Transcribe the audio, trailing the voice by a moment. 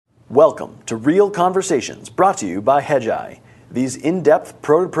Welcome to Real Conversations, brought to you by Hedgeye. These in-depth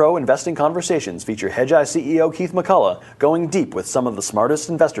pro-to-pro investing conversations feature Hedgeye CEO Keith McCullough going deep with some of the smartest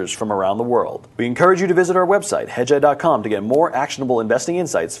investors from around the world. We encourage you to visit our website, hedgeye.com, to get more actionable investing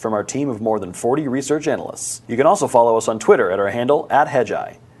insights from our team of more than 40 research analysts. You can also follow us on Twitter at our handle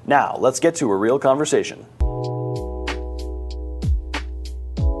 @Hedgeye. Now, let's get to a real conversation.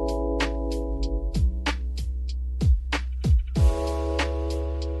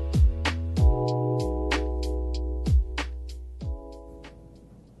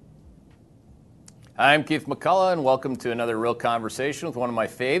 I'm Keith McCullough, and welcome to another Real Conversation with one of my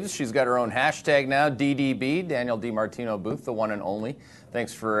faves. She's got her own hashtag now, DDB, Danielle DiMartino Booth, the one and only.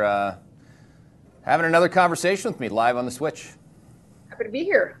 Thanks for having another conversation with me live on the Switch. Happy to be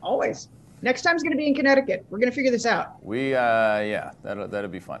here, always. Next time's going to be in Connecticut. We're going to figure this out. Yeah, that'll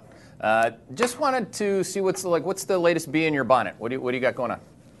be fun. Just wanted to see what's the latest bee in your bonnet. What do you got going on?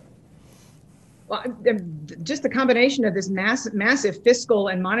 Well, just the combination of this massive fiscal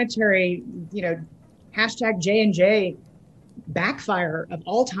and monetary, hashtag J&J backfire of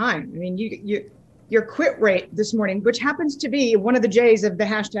all time. I mean, your quit rate this morning, which happens to be one of the J's of the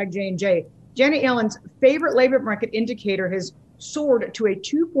hashtag J&J. Janet Yellen's favorite labor market indicator has soared to a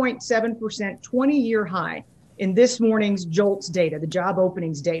 2.7% 20-year high in this morning's JOLTS data, the job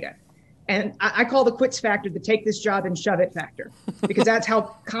openings data. And I call the quits factor the take this job and shove it factor, because that's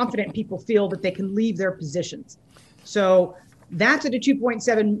how confident people feel that they can leave their positions. So that's at a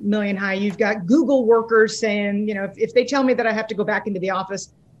 2.7 million high. You've got Google workers saying, if they tell me that I have to go back into the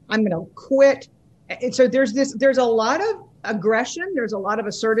office, I'm going to quit. And so there's a lot of aggression. There's a lot of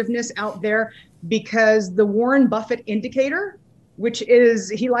assertiveness out there, because the Warren Buffett indicator, which is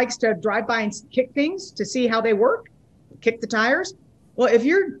he likes to drive by and kick things to see how they work, kick the tires. Well, if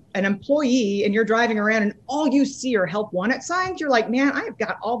you're an employee and you're driving around and all you see are help wanted signs, you're like, man, I've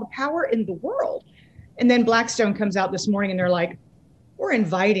got all the power in the world. And then Blackstone comes out this morning and they're like, we're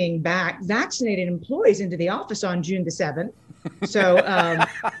inviting back vaccinated employees into the office on June the 7th. So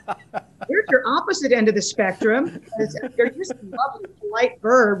here's your opposite end of the spectrum. They're just lovely, polite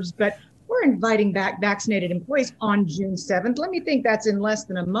verbs, but we're inviting back vaccinated employees on June 7th. Let me think, that's in less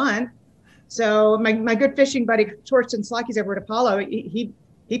than a month. So my good fishing buddy, Torsten Slocky's over at Apollo, he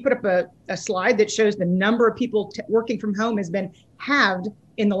put up a slide that shows the number of people working from home has been halved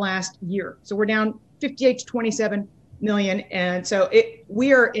in the last year. So we're down 58 to 27 million. And so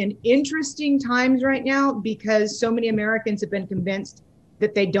we are in interesting times right now, because so many Americans have been convinced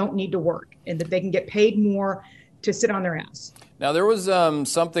that they don't need to work and that they can get paid more to sit on their ass. Now, there was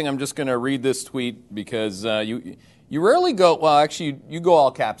something, I'm just going to read this tweet, because you rarely go, well, actually, you go all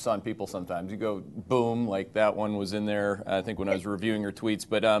caps on people sometimes. You go boom, like that one was in there, I think, when I was reviewing your tweets.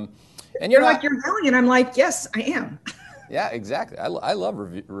 But and you're like, you're yelling, and I'm like, yes, I am. Yeah, exactly. I love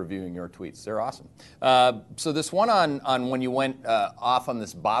reviewing your tweets. They're awesome. So this one on when you went off on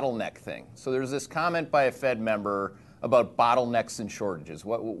this bottleneck thing. So there's this comment by a Fed member about bottlenecks and shortages.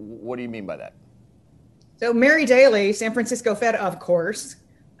 What do you mean by that? So Mary Daly, San Francisco Fed, of course,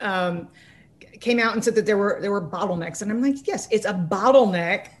 came out and said that there were bottlenecks. And I'm like, yes, it's a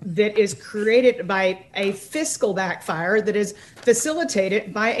bottleneck that is created by a fiscal backfire that is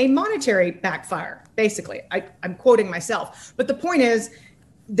facilitated by a monetary backfire, basically. I'm quoting myself. But the point is,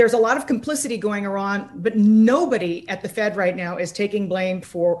 there's a lot of complicity going on, but nobody at the Fed right now is taking blame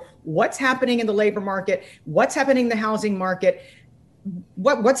for what's happening in the labor market, what's happening in the housing market,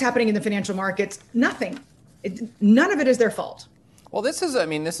 what's happening in the financial markets. Nothing. None of it is their fault. Well, this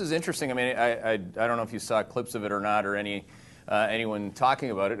is interesting. I mean, I don't know if you saw clips of it or not, or anyone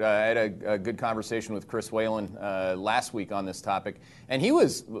talking about it. I had a good conversation with Chris Whalen last week on this topic, and he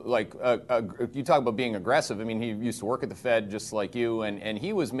was like, you talk about being aggressive. I mean, he used to work at the Fed just like you, and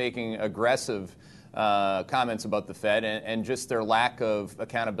he was making aggressive comments about the Fed and just their lack of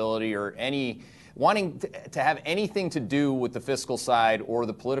accountability or any wanting to have anything to do with the fiscal side or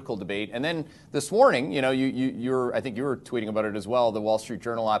the political debate. And then this morning, I think you were tweeting about it as well, the Wall Street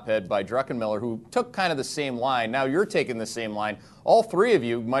Journal op-ed by Druckenmiller, who took kind of the same line. Now you're taking the same line. All three of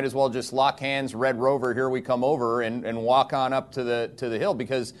you might as well just lock hands, Red Rover, here we come over, and walk on up to the Hill,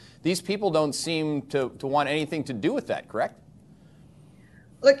 because these people don't seem to want anything to do with that, correct?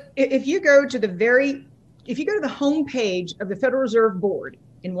 Look, if you go to the home page of the Federal Reserve Board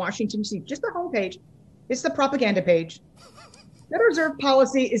in Washington, D.C., just the homepage, it's the propaganda page. Federal Reserve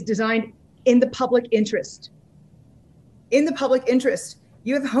policy is designed in the public interest. In the public interest.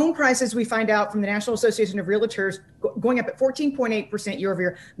 You have home prices, we find out from the National Association of Realtors, going up at 14.8% year over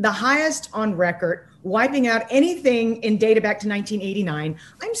year, the highest on record, wiping out anything in data back to 1989.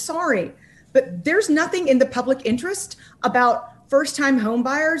 I'm sorry, but there's nothing in the public interest about first-time home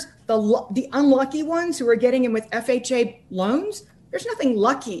buyers, the unlucky ones who are getting in with FHA loans, there's nothing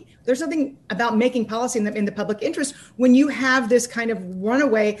lucky. There's nothing about making policy in the public interest when you have this kind of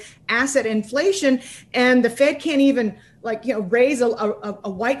runaway asset inflation, and the Fed can't even raise a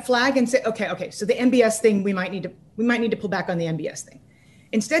white flag and say, okay, so the MBS thing, we might need to pull back on the MBS thing.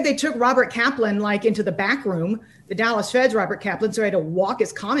 Instead, they took Robert Kaplan into the back room, the Dallas Fed's Robert Kaplan, so he had to walk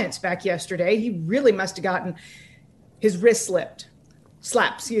his comments back yesterday. He really must have gotten his wrist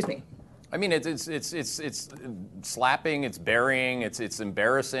slapped. I mean, it's slapping, it's burying, it's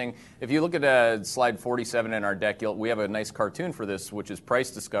embarrassing. If you look at slide 47 in our deck, we have a nice cartoon for this, which is price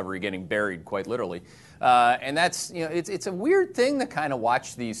discovery getting buried, quite literally. And that's, it's a weird thing to kind of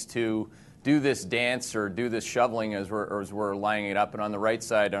watch these two do this dance or do this shoveling as we're lining it up. And on the right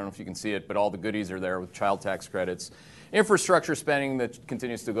side, I don't know if you can see it, but all the goodies are there with child tax credits. Infrastructure spending that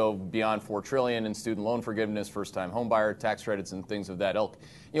continues to go beyond $4 trillion in student loan forgiveness, first-time homebuyer tax credits, and things of that ilk.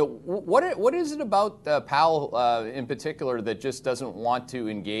 What is it about Powell in particular that just doesn't want to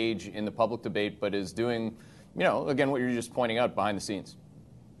engage in the public debate, but is doing, again, what you're just pointing out behind the scenes?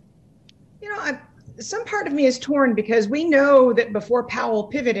 Some part of me is torn because we know that before Powell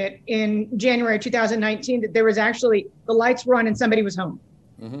pivoted in January 2019, that there was actually the lights were on and somebody was home.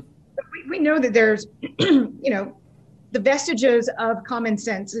 Mm-hmm. But we know that there's, the vestiges of common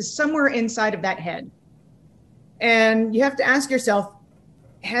sense is somewhere inside of that head. And you have to ask yourself,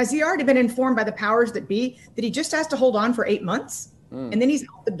 has he already been informed by the powers that be that he just has to hold on for 8 months and then he's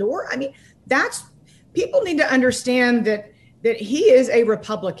out the door? I mean, people need to understand that he is a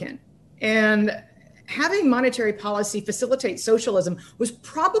Republican, and having monetary policy facilitate socialism was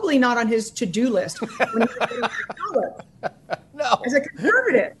probably not on his to-do list when he was in college. No. As a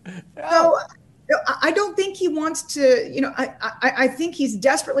conservative. No. So I don't think he wants to, I think he's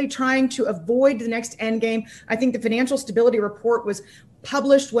desperately trying to avoid the next end game. I think the financial stability report was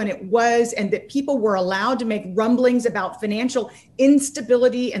published when it was, and that people were allowed to make rumblings about financial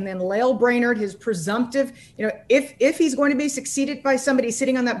instability. And then Lael Brainerd, his presumptive, if he's going to be succeeded by somebody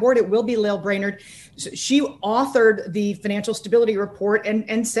sitting on that board, it will be Lael Brainerd. She authored the financial stability report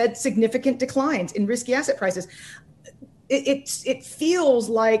and said significant declines in risky asset prices. It feels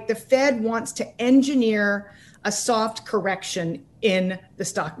like the Fed wants to engineer a soft correction in the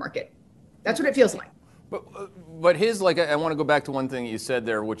stock market. That's what it feels like. But I want to go back to one thing you said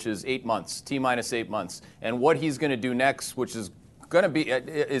there, which is 8 months, T-minus 8 months. And what he's going to do next, which is going to be,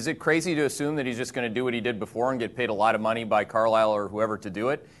 is it crazy to assume that he's just going to do what he did before and get paid a lot of money by Carlyle or whoever to do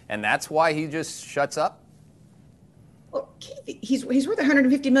it? And that's why he just shuts up? Well, he's worth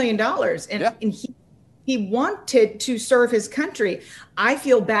 $150 million. And he wanted to serve his country. I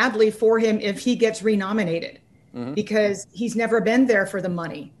feel badly for him if he gets renominated because he's never been there for the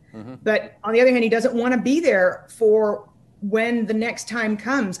money. Mm-hmm. But on the other hand, he doesn't want to be there for when the next time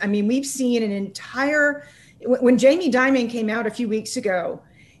comes. I mean, we've seen when Jamie Dimon came out a few weeks ago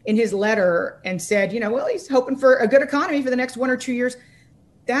in his letter and said, he's hoping for a good economy for the next 1 or 2 years.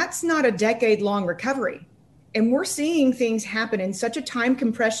 That's not a decade-long recovery. And we're seeing things happen in such a time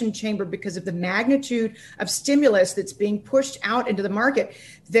compression chamber because of the magnitude of stimulus that's being pushed out into the market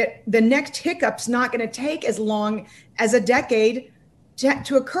that the next hiccup's not going to take as long as a decade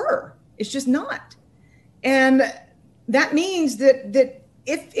to occur. It's just not. And that means that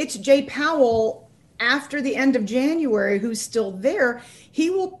if it's Jay Powell after the end of January who's still there,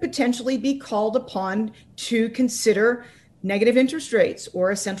 he will potentially be called upon to consider negative interest rates or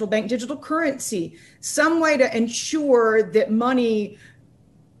a central bank digital currency, some way to ensure that money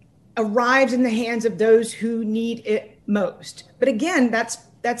arrives in the hands of those who need it most. But again, that's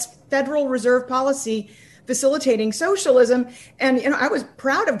Federal Reserve policy facilitating socialism. And I was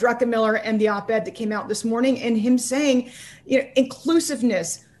proud of Druckenmiller and the op-ed that came out this morning, and him saying,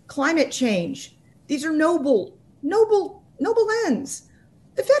 inclusiveness, climate change, these are noble ends.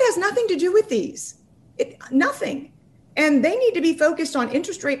 The Fed has nothing to do with these. Nothing. And they need to be focused on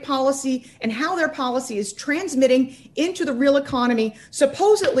interest rate policy and how their policy is transmitting into the real economy,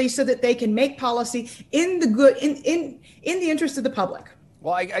 supposedly so that they can make policy in the good, in the interest of the public.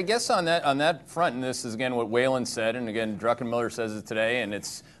 Well, I guess on that front, and this is again what Whalen said, and again Druckenmiller says it today, and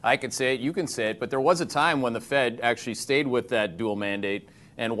I could say it, you can say it, but there was a time when the Fed actually stayed with that dual mandate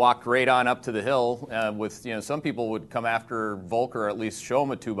and walked right on up to the hill with, some people would come after Volcker, or at least show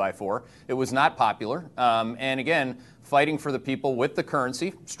them a 2x4. It was not popular. And again, fighting for the people with the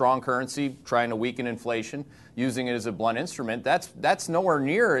currency, strong currency, trying to weaken inflation, using it as a blunt instrument. That's nowhere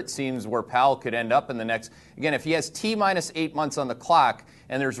near, it seems, where Powell could end up in the next, again, if he has T-minus 8 months on the clock,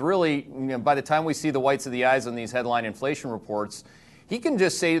 and there's really, by the time we see the whites of the eyes on these headline inflation reports, he can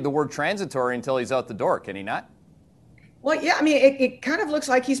just say the word transitory until he's out the door, can he not? Well, yeah, I mean, it kind of looks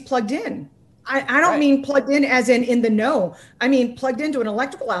like he's plugged in. I don't Right. mean plugged in as in the know. I mean plugged into an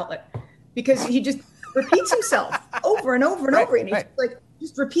electrical outlet, because he just repeats himself over and over and Right, over. And he's right. like,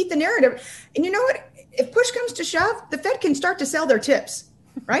 just repeat the narrative. And you know what? If push comes to shove, the Fed can start to sell their tips,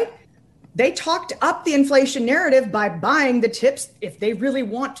 right? They talked up the inflation narrative by buying the tips if they really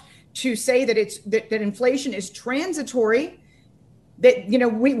want to say that that inflation is transitory. That, you know,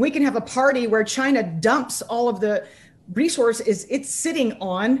 we can have a party where China dumps all of the resources it's sitting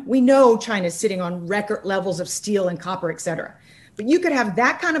on. We know China's sitting on record levels of steel and copper, et cetera. But you could have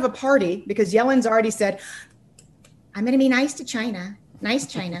that kind of a party because Yellen's already said, I'm going to be nice to China. Nice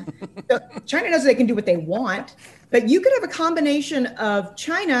China. So China knows they can do what they want, but you could have a combination of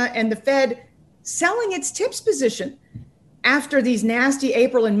China and the Fed selling its tips position after these nasty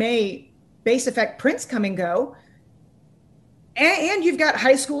April and May base effect prints come and go. And you've got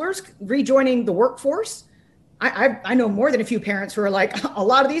high schoolers rejoining the workforce. I know more than a few parents who are like, a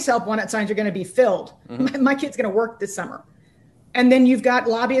lot of these help wanted signs are going to be filled. Mm-hmm. My kid's going to work this summer. And then you've got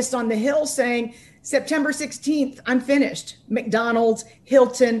lobbyists on the Hill saying, September 16th, I'm finished. McDonald's,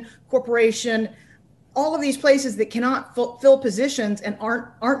 Hilton, Corporation, all of these places that cannot fill positions and aren't,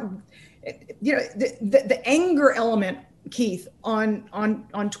 you know, the anger element, Keith,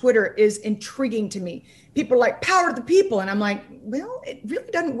 on Twitter is intriguing to me. People are like, power to the people. And I'm like, well, it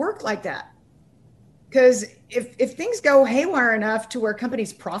really doesn't work like that. Because if things go haywire enough to where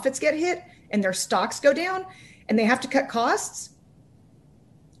companies' profits get hit and their stocks go down and they have to cut costs,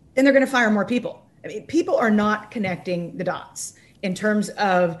 then they're going to fire more people. I mean, people are not connecting the dots in terms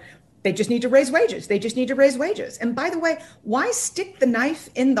of they just need to raise wages. They just need to raise wages. And by the way, why stick the knife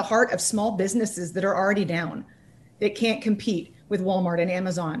in the heart of small businesses that are already down, that can't compete with Walmart and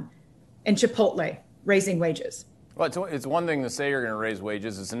Amazon and Chipotle raising wages? Well, it's one thing to say you're going to raise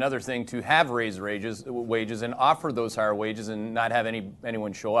wages. It's another thing to have raised wages and offer those higher wages and not have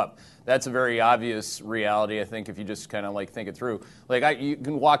anyone show up. That's a very obvious reality, I think, if you just kind of like think it through. Like you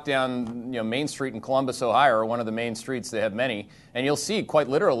can walk down, Main Street in Columbus, Ohio, or one of the main streets. They have many, and you'll see quite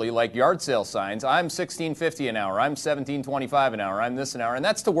literally like yard sale signs. I'm $16.50 an hour. I'm $17.25 an hour. I'm this an hour, and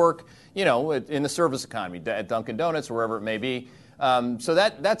that's to work, in the service economy at Dunkin' Donuts or wherever it may be. So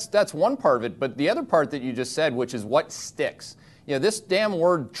that's one part of it. But the other part that you just said, which is what sticks. This damn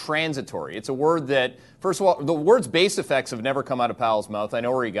word transitory. It's a word that, first of all, the words base effects have never come out of Powell's mouth. I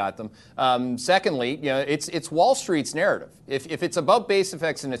know where he got them. Secondly, it's Wall Street's narrative. If it's about base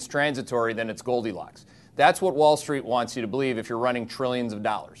effects and it's transitory, then it's Goldilocks. That's what Wall Street wants you to believe if you're running trillions of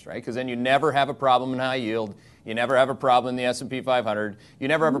dollars, right? Because then you never have a problem in high yield. You never have a problem in the S&P 500. You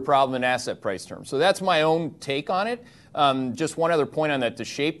never have a problem in asset price terms. So that's my own take on it. Just one other point on that to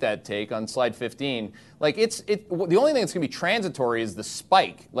shape that take on slide 15. Like the only thing that's going to be transitory is the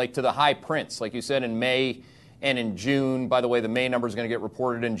spike, like to the high prints, like you said in May and in June. By the way, the May number is going to get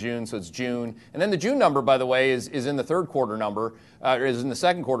reported in June, so it's June. And then the June number, by the way, is in the third quarter number, is in the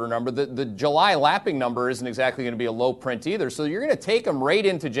second quarter number. The July lapping number isn't exactly going to be a low print either. So you're going to take them right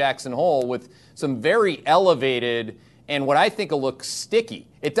into Jackson Hole with some very elevated and what I think will look sticky.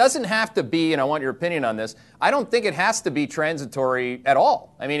 It doesn't have to be, and I want your opinion on this, I don't think it has to be transitory at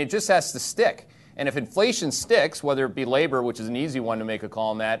all. I mean, it just has to stick. And if inflation sticks, whether it be labor, which is an easy one to make a call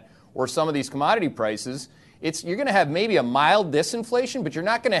on that, or some of these commodity prices, you're going to have maybe a mild disinflation, but you're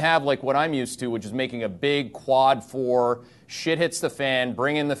not going to have like what I'm used to, which is making a big quad 4, shit hits the fan,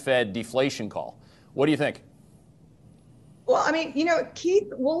 bring in the Fed, deflation call. What do you think? Well, I mean, Keith,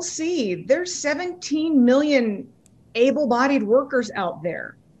 we'll see. There's 17 million able-bodied workers out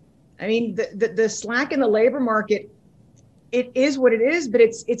there. I mean, the slack in the labor market, it is what it is, but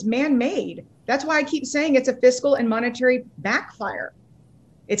it's man-made. That's why I keep saying it's a fiscal and monetary backfire.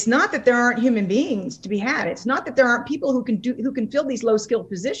 It's not that there aren't human beings to be had. It's not that there aren't people who can fill these low-skilled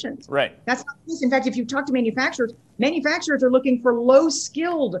positions. Right. That's not the case. In fact, if you talk to manufacturers are looking for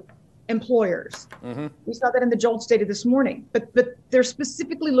low-skilled employers. Mm-hmm. We saw that in the Jolt data this morning. But they're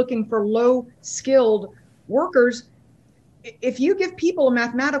specifically looking for low-skilled workers. If you give people a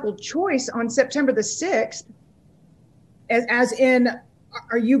mathematical choice on September the 6th, as in,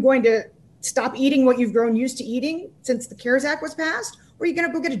 are you going to stop eating what you've grown used to eating since the CARES Act was passed, or are you going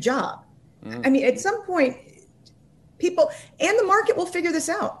to go get a job? Mm-hmm. I mean, at some point, people and the market will figure this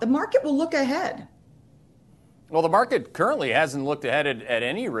out. The market will look ahead. Well, the market currently hasn't looked ahead at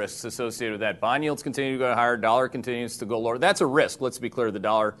any risks associated with that. Bond yields continue to go higher. Dollar continues to go lower. That's a risk. Let's be clear, the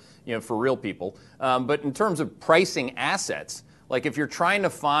dollar, for real people. But in terms of pricing assets, like if you're trying to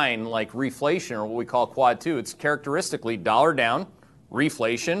find like reflation or what we call quad 2, it's characteristically dollar down,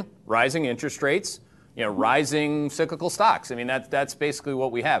 reflation, rising interest rates, rising cyclical stocks. I mean, that's basically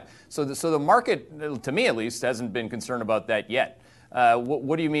what we have. So the market, to me at least, hasn't been concerned about that yet.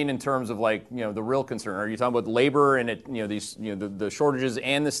 What do you mean in terms of the real concern? Are you talking about labor and the shortages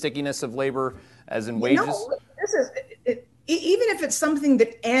and the stickiness of labor, as in wages? No, this is even if it's something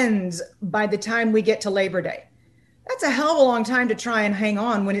that ends by the time we get to Labor Day, that's a hell of a long time to try and hang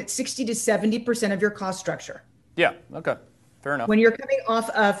on when it's 60 to 70% of your cost structure. Yeah. Okay. Fair enough. When you're coming off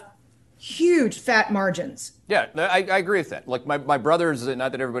of huge fat margins. Yeah, I agree with that. Like my brother's,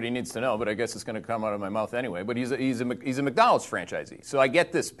 not that everybody needs to know, but I guess it's going to come out of my mouth anyway. But he's a McDonald's franchisee, so I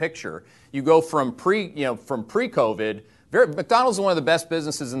get this picture. You go from pre-COVID. McDonald's is one of the best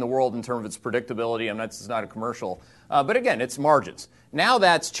businesses in the world in terms of its predictability. It's not a commercial, but again, it's margins. Now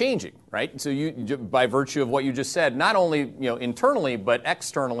that's changing, right? So you, by virtue of what you just said, not only internally but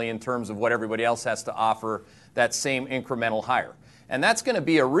externally in terms of what everybody else has to offer, that same incremental hire. And that's going to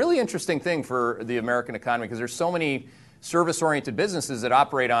be a really interesting thing for the American economy because there's so many service-oriented businesses that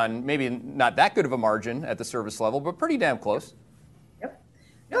operate on maybe not that good of a margin at the service level, but pretty damn close. Yep.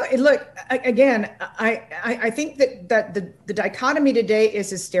 No, look, again, I think that the dichotomy today is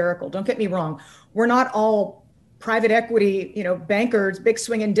hysterical. Don't get me wrong. We're not all private equity, bankers, big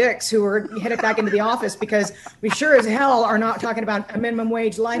swinging dicks who are headed back into the office because we sure as hell are not talking about a minimum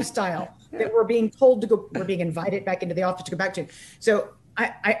wage lifestyle that we're being told to go, we're being invited back into the office to go back to. So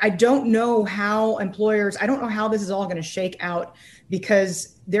I don't know how I don't know how this is all going to shake out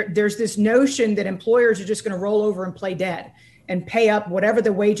because there's this notion that employers are just going to roll over and play dead and pay up whatever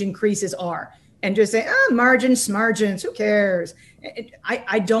the wage increases are and just say, margins, who cares?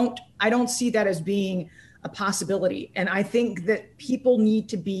 I don't see that as being a possibility. And I think that people need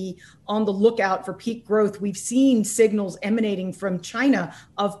to be on the lookout for peak growth. We've seen signals emanating from China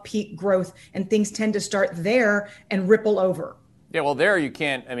of peak growth, and things tend to start there and ripple over. Yeah, well, there you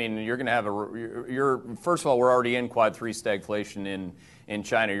can't. You're going to have first of all, we're already in quad 3 stagflation in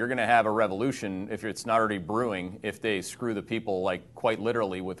China. You're going to have a revolution if it's not already brewing if they screw the people quite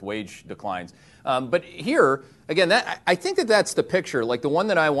literally with wage declines. But here, again, I think that's the picture, the one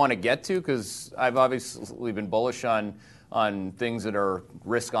that I want to get to because I've obviously been bullish on things that are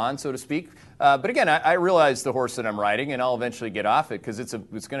risk on, so to speak. But again, I realize the horse that I'm riding, and I'll eventually get off it because it's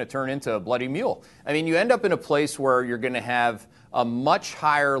going to turn into a bloody mule. You end up in a place where you're going to have a much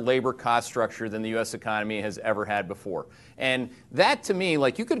higher labor cost structure than the U.S. economy has ever had before. And that, to me,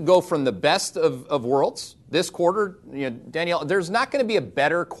 you could go from the best of worlds this quarter. Danielle, there's not going to be a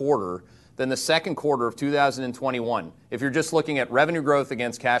better quarter than the second quarter of 2021 if you're just looking at revenue growth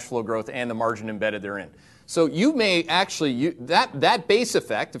against cash flow growth and the margin embedded therein. So you may actually, that base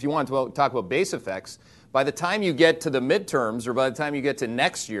effect, if you want to talk about base effects, by the time you get to the midterms or by the time you get to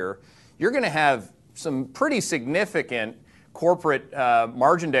next year, you're going to have some pretty significant corporate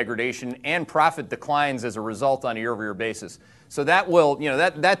margin degradation and profit declines as a result on a year-over-year basis. So that will,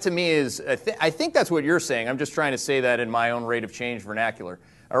 that to me is, I think that's what you're saying. I'm just trying to say that in my own rate of change vernacular.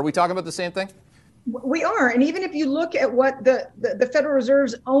 Are we talking about the same thing? We are. And even if you look at what the Federal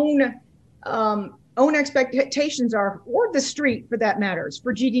Reserve's own expectations are, or the street for that matters,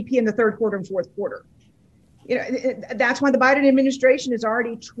 for GDP in the third quarter and fourth quarter. That's why the Biden administration is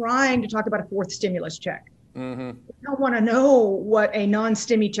already trying to talk about a fourth stimulus check. Mm-hmm. They don't want to know what a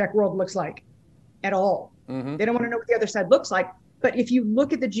non-stimmy check world looks like at all. Mm-hmm. They don't want to know what the other side looks like. But if you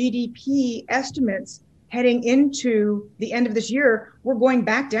look at the GDP estimates heading into the end of this year, we're going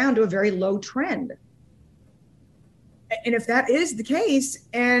back down to a very low trend. And if that is the case,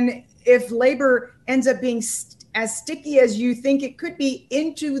 and if labor ends up being as sticky as you think it could be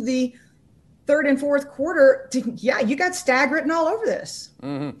into the third and fourth quarter, you got stag written all over this.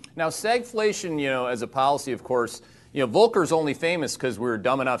 Mm-hmm. Now, stagflation, as a policy, of course, Volcker's only famous because we were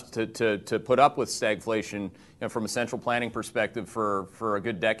dumb enough to put up with stagflation from a central planning perspective for a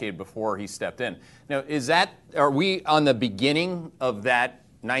good decade before he stepped in. Now, are we on the beginning of that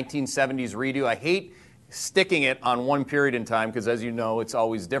 1970s redo? I hate sticking it on one period in time because, as you know, it's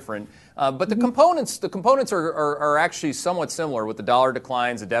always different. But the components are actually somewhat similar with the dollar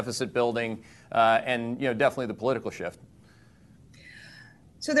declines, the deficit building, and definitely the political shift.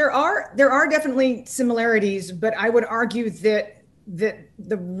 So there are definitely similarities, but I would argue that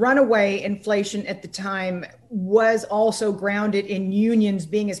the runaway inflation at the time was also grounded in unions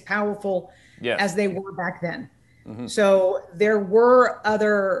being as powerful as they were back then. Mm-hmm. So there were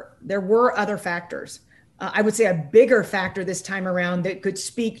other factors. I would say a bigger factor this time around that could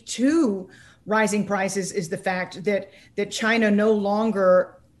speak to rising prices is the fact that China no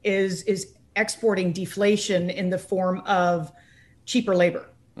longer is exporting deflation in the form of cheaper labor.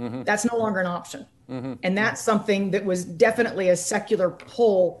 Mm-hmm. That's no longer an option. Mm-hmm. And that's something that was definitely a secular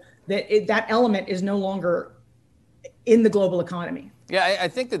pull that element is no longer in the global economy. Yeah, I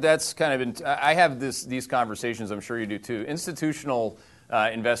think that's kind of, I have these conversations, I'm sure you do too. Institutional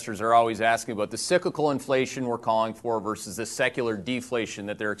investors are always asking about the cyclical inflation we're calling for versus the secular deflation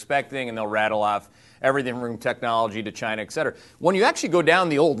that they're expecting, and they'll rattle off everything from technology to China, et cetera. When you actually go down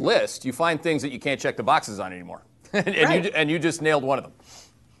the old list, you find things that you can't check the boxes on anymore. and you just nailed one of them.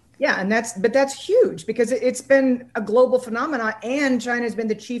 Yeah, and that's huge because it's been a global phenomenon, and China's been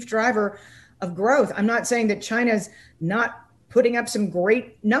the chief driver of growth. I'm not saying that China's not putting up some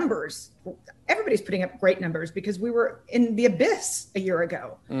great numbers. Everybody's putting up great numbers because we were in the abyss a year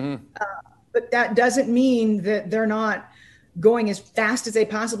ago. Mm-hmm. But that doesn't mean that they're not going as fast as they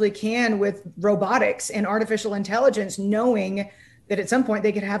possibly can with robotics and artificial intelligence, knowing that at some point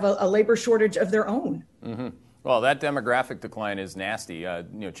they could have a labor shortage of their own. Mm-hmm. Well, that demographic decline is nasty.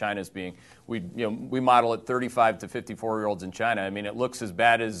 China's being, we model it 35 to 54-year-olds in China. I mean, it looks as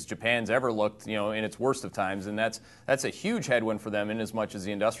bad as Japan's ever looked, in its worst of times, and that's a huge headwind for them in as much as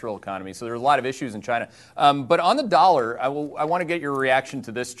the industrial economy. So there's a lot of issues in China. But on the dollar, I want to get your reaction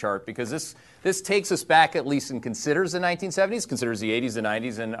to this chart because this takes us back at least and considers the 1970s, considers the 80s, the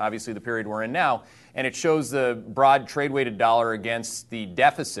 90s, and obviously the period we're in now, and it shows the broad trade-weighted dollar against the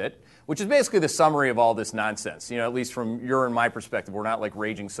deficit, which is basically the summary of all this nonsense. At least from your and my perspective, we're not like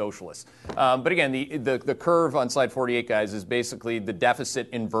raging socialists. But again, the curve on slide 48, guys, is basically the deficit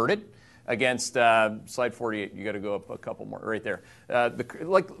inverted against slide 48. You got to go up a couple more right there.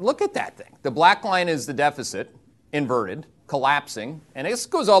 Look at that thing. The black line is the deficit inverted, collapsing, and this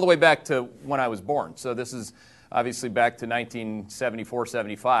goes all the way back to when I was born. So this is obviously back to 1974,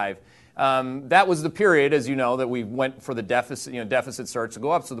 75. That was the period, as you know, that we went for the deficit. Deficit starts to go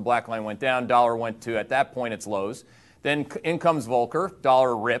up, so the black line went down. Dollar went to, at that point, its lows. Then in comes Volcker.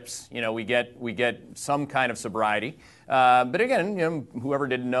 Dollar rips. We get some kind of sobriety. But again, whoever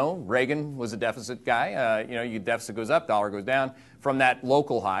didn't know, Reagan was a deficit guy. Deficit goes up, dollar goes down from that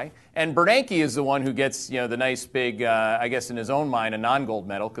local high. And Bernanke is the one who gets, the nice big, I guess in his own mind, a non-gold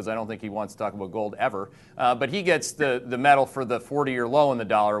medal, because I don't think he wants to talk about gold ever. But he gets the medal for the 40-year low in the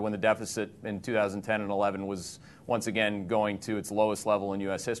dollar when the deficit in 2010 and 11 was once again going to its lowest level in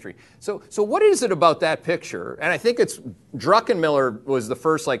U.S. history. So what is it about that picture? And I think it's Druckenmiller was the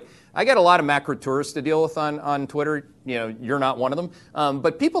first, I get a lot of macro tourists to deal with on Twitter. You're not one of them.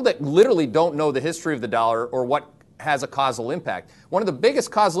 But people that literally don't know the history of the dollar or what has a causal impact. One of the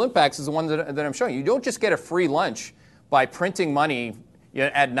biggest causal impacts is the one that I'm showing you. You don't just get a free lunch by printing money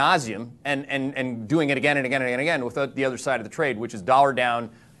ad nauseum and doing it again and again and again without the other side of the trade, which is dollar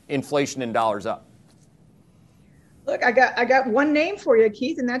down, inflation, and dollars up. Look, I got one name for you,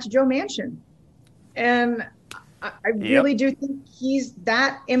 Keith, and that's Joe Manchin. And I really do think he's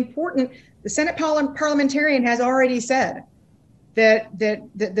that important. The Senate parliamentarian has already said that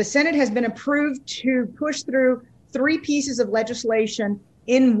the Senate has been approved to push through 3 pieces of legislation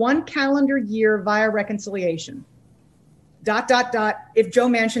in 1 calendar year via reconciliation. ... If Joe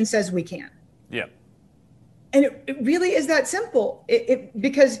Manchin says we can. Yeah. And it really is that simple.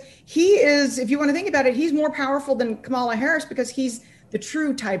 Because he is, if you want to think about it, he's more powerful than Kamala Harris because he's the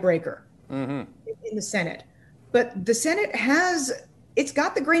true tiebreaker in the Senate. But the Senate it's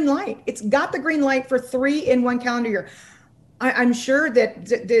got the green light. It's got the green light for 3 in 1 calendar year. I'm sure that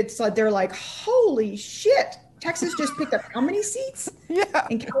it's like, they're like, holy shit, Texas just picked up how many seats? Yeah.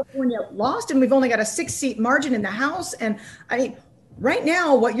 And California lost, and we've only got a 6-seat margin in the House. And I mean, right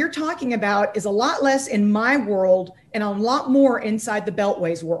now, what you're talking about is a lot less in my world and a lot more inside the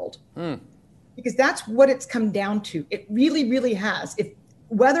Beltway's world. Because that's what it's come down to. It really, really has.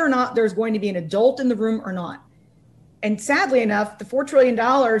 Whether or not there's going to be an adult in the room or not. And sadly enough, the $4 trillion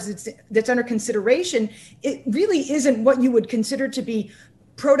that's under consideration, it really isn't what you would consider to be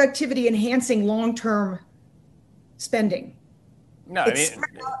productivity enhancing long-term spending. No, it's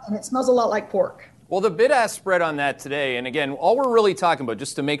spread out and it smells a lot like pork. Well, the bid-ask spread on that today, and again, all we're really talking about,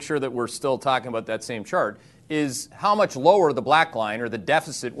 just to make sure that we're still talking about that same chart, is how much lower the black line or the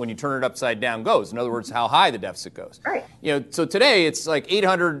deficit when you turn it upside down goes. In other words, how high the deficit goes. Right. So today it's like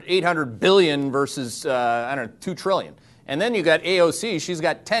 800 billion versus 2 trillion. And then you got AOC, she's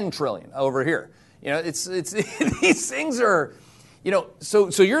got 10 trillion over here. It's these things are, so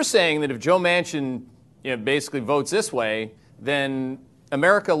you're saying that if Joe Manchin basically votes this way, then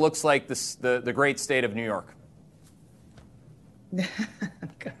America looks like the great state of New York.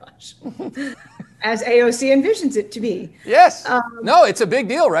 Gosh. as AOC envisions it to be. Yes. No, it's a big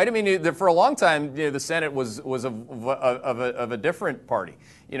deal, right? I mean, for a long time, the Senate was of a different party.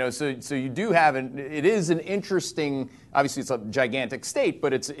 So you do have it is an interesting. Obviously, it's a gigantic state,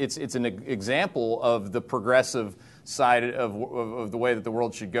 but it's an example of the progressive side of the way that the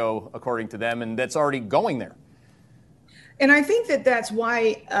world should go according to them, and that's already going there. And I think that's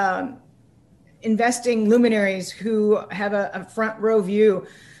why investing luminaries who have a front row view,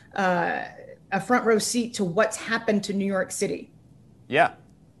 a front row seat to what's happened to New York City. Yeah.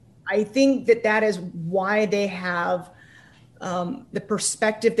 I think that is why they have the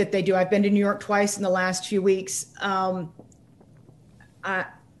perspective that they do. I've been to New York twice in the last few weeks. I'm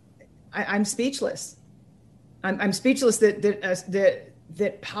speechless. I'm speechless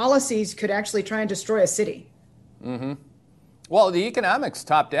that policies could actually try and destroy a city. Mm-hmm. Well, the economics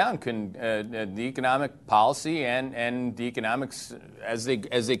top down can the economic policy and the economics as they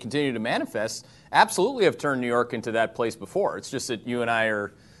continue to manifest absolutely have turned New York into that place before. It's just that you and I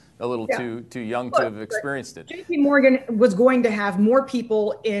are a little too young to have experienced it. JP Morgan was going to have more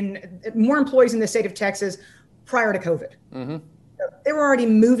employees in the state of Texas prior to COVID. Mm-hmm. So they were already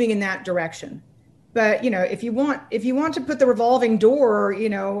moving in that direction. But if you want to put the revolving door,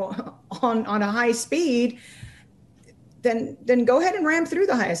 on a high speed, then go ahead and ram through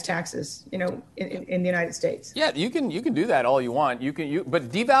the highest taxes, in the United States. Yeah, you can do that all you want. But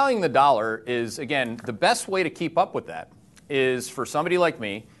devaluing the dollar is, again, the best way to keep up with that is for somebody like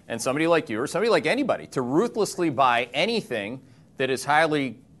me and somebody like you or somebody like anybody to ruthlessly buy anything that is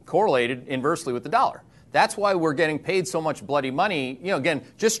highly correlated inversely with the dollar. That's why we're getting paid so much bloody money, again,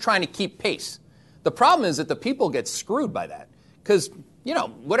 just trying to keep pace. The problem is that the people get screwed by that because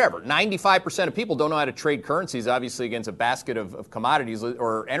 95% of people don't know how to trade currencies, obviously, against a basket of commodities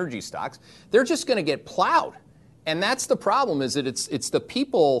or energy stocks. They're just going to get plowed. And that's the problem, is that it's the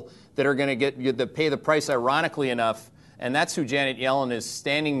people that are going to pay the price, ironically enough, and that's who Janet Yellen is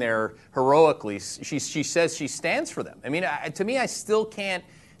standing there heroically. She says she stands for them. I mean, to me, I still can't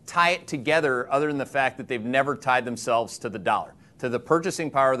tie it together other than the fact that they've never tied themselves to the dollar, to the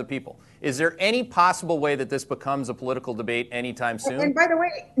purchasing power of the people. Is there any possible way that this becomes a political debate anytime soon? And by the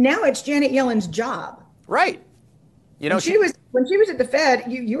way, now it's Janet Yellen's job. Right. When she was at the Fed,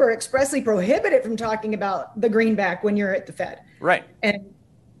 you were expressly prohibited from talking about the greenback when you're at the Fed. Right. And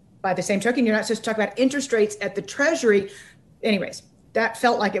by the same token, you're not supposed to talk about interest rates at the Treasury. Anyways, that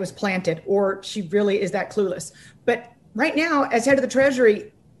felt like it was planted, or she really is that clueless. But right now, as head of the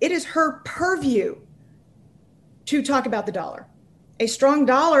Treasury, it is her purview to talk about the dollar. A strong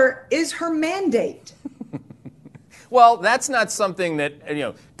dollar is her mandate. Well, that's not something that,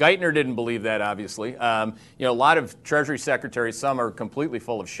 Geithner didn't believe that, obviously. A lot of Treasury secretaries, some are completely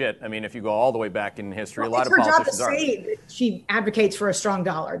full of shit. I mean, if you go all the way back in history, a lot of politicians are. It's her job to say that she advocates for a strong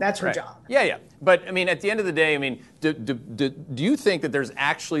dollar. That's her job. Yeah. But, at the end of the day, do you think that there's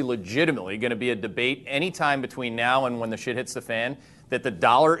actually legitimately going to be a debate anytime between now and when the shit hits the fan, that the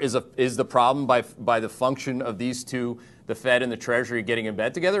dollar is the problem by the function of these two, the Fed and the Treasury, getting in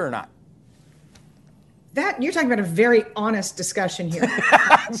bed together or not? That you're talking about a very honest discussion here.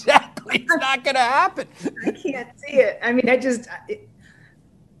 Exactly. It's not going to happen. I can't see it. I mean,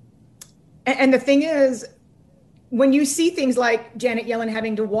 and the thing is, when you see things like Janet Yellen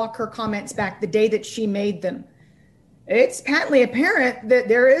having to walk her comments back the day that she made them, it's patently apparent that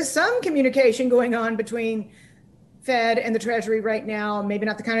there is some communication going on between Fed and the Treasury right now. Maybe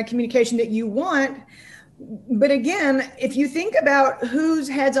not the kind of communication that you want. But again, if you think about whose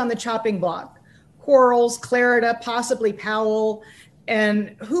head's on the chopping block, Quarles, Clarida, possibly Powell,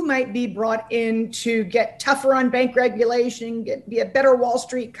 and who might be brought in to get tougher on bank regulation, be a better Wall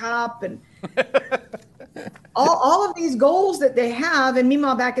Street cop, and all of these goals that they have. And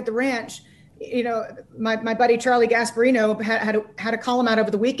meanwhile, back at the ranch, my buddy Charlie Gasparino had a column out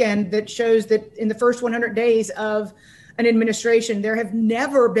over the weekend that shows that in the first 100 days of an administration, there have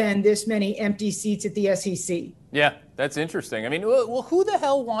never been this many empty seats at the SEC. Yeah, that's interesting. I mean, well, who the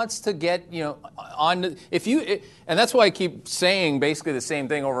hell wants to get, on and that's why I keep saying basically the same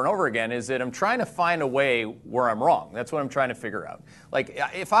thing over and over again, is that I'm trying to find a way where I'm wrong. That's what I'm trying to figure out. Like,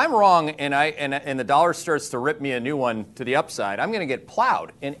 if I'm wrong and the dollar starts to rip me a new one to the upside, I'm going to get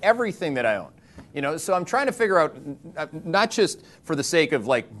plowed in everything that I own. So I'm trying to figure out, not just for the sake of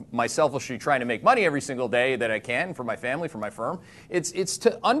like my selfishly trying to make money every single day that I can for my family, for my firm. It's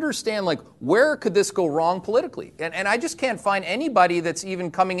to understand like where could this go wrong politically, and I just can't find anybody that's even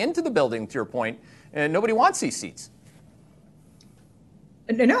coming into the building. To your point, and nobody wants these seats.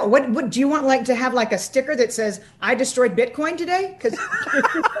 No, what do you want? To have like a sticker that says "I destroyed Bitcoin today"? Because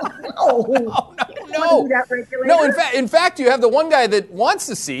no. want to be that regulator. No, in fact, you have the one guy that wants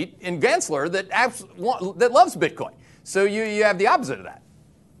the seat in Gensler that loves Bitcoin. So you have the opposite of that.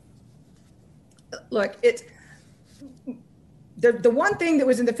 Look, it's the one thing that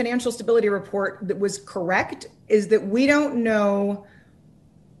was in the financial stability report that was correct is that we don't know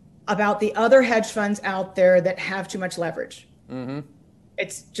about the other hedge funds out there that have too much leverage. Mm-hmm.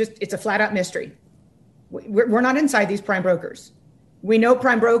 It's a flat out mystery. We're not inside these prime brokers. We know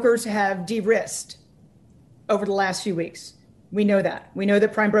prime brokers have de-risked over the last few weeks. We know that. We know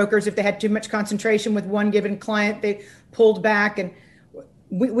that prime brokers, if they had too much concentration with one given client, they pulled back, and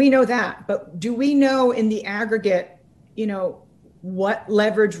we know that. But do we know in the aggregate, what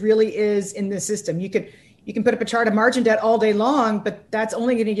leverage really is in the system? You can put up a chart of margin debt all day long, but that's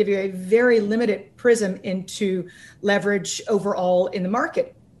only going to give you a very limited prism into leverage overall in the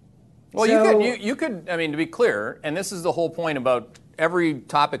market. Well, so, you could, I mean, to be clear, and this is the whole point about every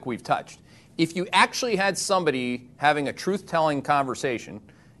topic we've touched. If you actually had somebody having a truth-telling conversation,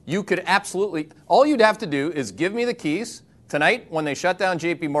 you could absolutely, all you'd have to do is give me the keys. Tonight, when they shut down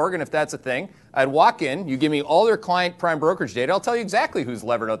JP Morgan, if that's a thing, I'd walk in, you give me all their client prime brokerage data, I'll tell you exactly who's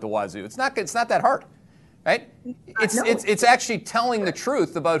levered out the wazoo. It's not that hard. Right? It's actually telling the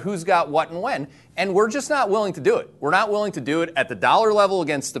truth about who's got what and when, and we're just not willing to do it. We're not willing to do it at the dollar level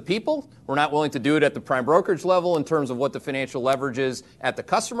against the people. We're not willing to do it at the prime brokerage level in terms of what the financial leverage is at the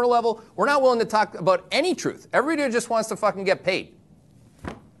customer level. We're not willing to talk about any truth. Everybody just wants to fucking get paid.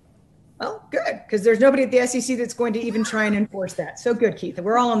 Well, good, because there's nobody at the SEC that's going to even try and enforce that. So good, Keith.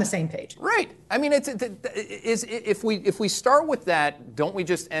 We're all on the same page. Right. I mean, if we start with that, don't we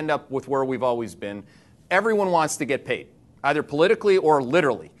just end up with where we've always been? Everyone wants to get paid, either politically or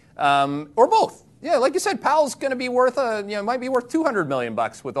literally, or both. Yeah, like you said, Powell's going to be worth might be worth $200 million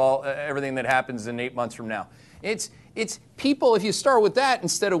with all everything that happens in 8 months from now. It's people. If you start with that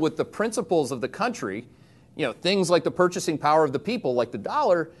instead of with the principles of the country, things like the purchasing power of the people, like the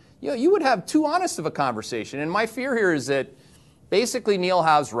dollar, you would have too honest of a conversation. And my fear here is that basically Neil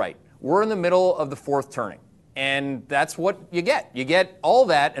Howe's right. We're in the middle of the fourth turning. And that's what you get. You get all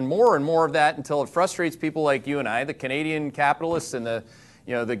that and more of that until it frustrates people like you and I, the Canadian capitalists and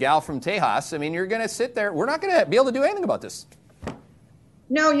the gal from Tejas. I mean, you're going to sit there. We're not going to be able to do anything about this.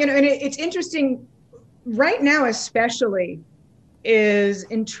 No, and it's interesting right now, especially is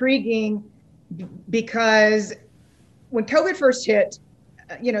intriguing because when COVID first hit,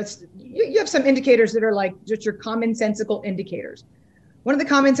 you have some indicators that are like just your commonsensical indicators. One of the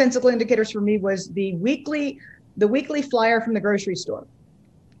commonsensical indicators for me was the weekly flyer from the grocery store.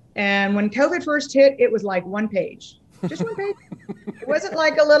 And when COVID first hit, it was like one page, just one page. It wasn't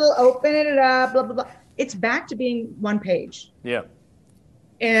like a little open it up, blah, blah, blah. It's back to being one page. Yeah.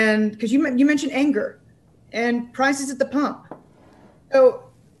 And because you mentioned anger and prices at the pump. So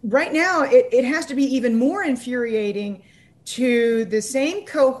right now, it has to be even more infuriating to the same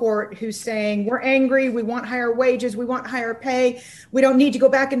cohort who's saying, we're angry, we want higher wages, we want higher pay, we don't need to go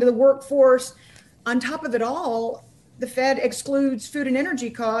back into the workforce. On top of it all, the Fed excludes food and energy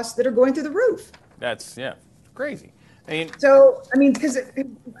costs that are going through the roof. That's, crazy. I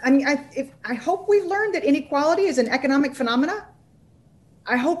hope we've learned that inequality is an economic phenomena.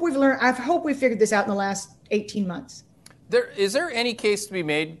 I hope we've figured this out in the last 18 months. Is there any case to be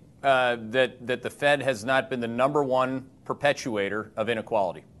made that the Fed has not been the number one perpetuator of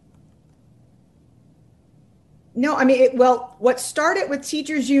inequality? No, I mean, what started with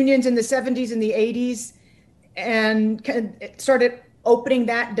teachers' unions in the 70s and the 80s and it started opening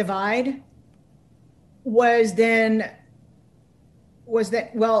that divide was that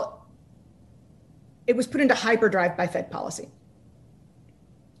it was put into hyperdrive by Fed policy,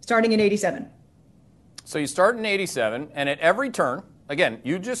 starting in 87. So you start in 87, and at every turn, again,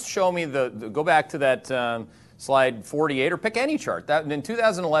 you just show me go back to that slide 48, or pick any chart. That in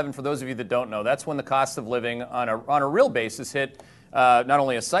 2011, for those of you that don't know, that's when the cost of living on a real basis hit not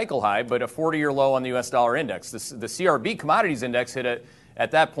only a cycle high, but a 40-year low on the U.S. dollar index. The CRB commodities index hit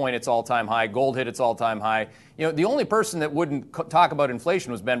at that point its all-time high. Gold hit its all-time high. The only person that wouldn't talk about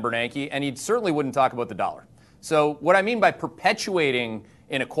inflation was Ben Bernanke, and he certainly wouldn't talk about the dollar. So what I mean by perpetuating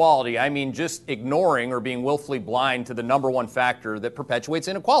inequality, I mean just ignoring or being willfully blind to the number one factor that perpetuates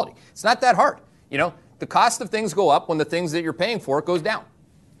inequality. It's not that hard. The cost of things go up when the things that you're paying for goes down.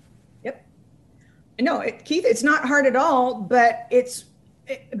 Yep. No, Keith, it's not hard at all, but it's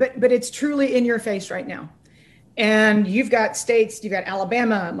truly in your face right now. And you've got states, you've got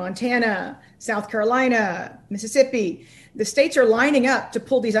Alabama, Montana, South Carolina, Mississippi. The states are lining up to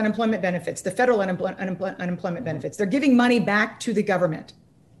pull these unemployment benefits, the federal unemployment benefits. They're giving money back to the government,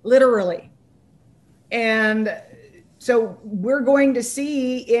 literally. And so we're going to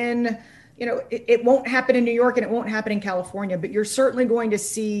see in it won't happen in New York and it won't happen in California, but you're certainly going to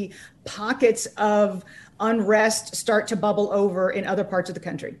see pockets of unrest start to bubble over in other parts of the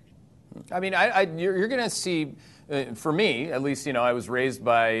country. I mean, you're going to see, for me, at least, I was raised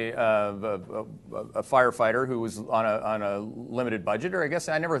by a firefighter who was on a limited budget, or I guess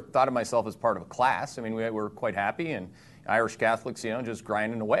I never thought of myself as part of a class. I mean, we were quite happy, and Irish Catholics, just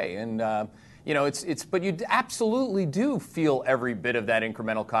grinding away. And, but you absolutely do feel every bit of that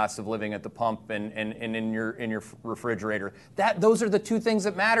incremental cost of living at the pump and in your refrigerator. Those are the two things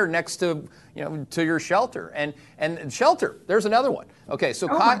that matter next to, to your shelter. And shelter, there's another one. Okay, so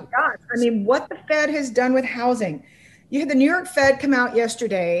oh my gosh, I mean, what the Fed has done with housing. You had the New York Fed come out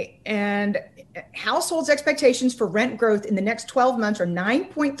yesterday, and households' expectations for rent growth in the next 12 months are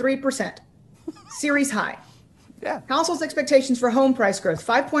 9.3%, series high. Yeah. Households' expectations for home price growth,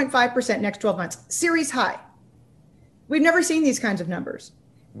 5.5% next 12 months, series high. We've never seen these kinds of numbers.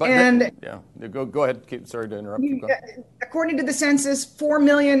 Go ahead. Sorry to interrupt. According to the census, 4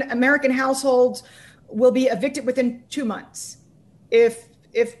 million American households will be evicted within 2 months if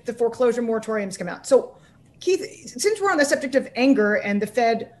the foreclosure moratoriums come out. So, Keith, since we're on the subject of anger and the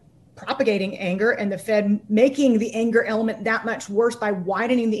Fed propagating anger and the Fed making the anger element that much worse by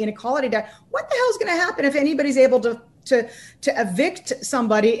widening the inequality gap, what the hell is going to happen if anybody's able to evict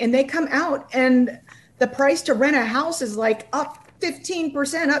somebody and they come out and the price to rent a house is like up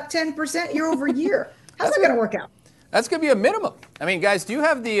 15%, up 10% year over year? How's that going to work out? That's going to be a minimum. I mean, guys, do you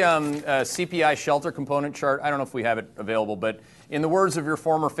have the CPI shelter component chart? I don't know if we have it available, but in the words of your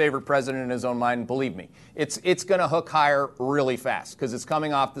former favorite president in his own mind, believe me, it's going to hook higher really fast because it's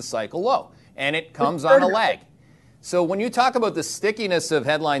coming off the cycle low, and it comes on a lag. So when you talk about the stickiness of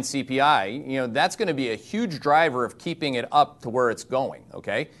headline CPI, that's going to be a huge driver of keeping it up to where it's going,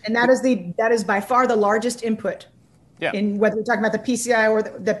 okay? And that is by far the largest input. Yeah. In whether we're talking about the PCI or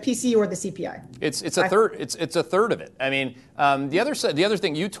the PC or the CPI. It's a third. It's a third of it. I mean, the other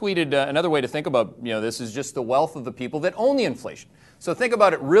thing you tweeted, another way to think about this is just the wealth of the people that own the inflation. So think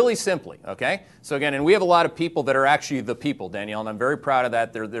about it really simply, okay? So again, and we have a lot of people that are actually the people, Danielle, and I'm very proud of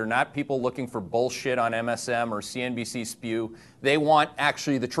that. They're not people looking for bullshit on MSM or CNBC spew. They want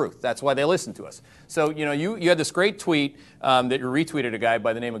actually the truth. That's why they listen to us. So you had this great tweet that you retweeted a guy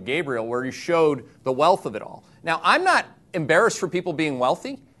by the name of Gabriel where you showed the wealth of it all. Now, I'm not embarrassed for people being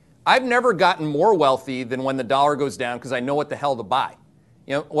wealthy. I've never gotten more wealthy than when the dollar goes down because I know what the hell to buy.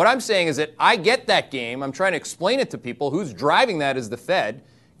 What I'm saying is that I get that game. I'm trying to explain it to people. Who's driving that is the Fed,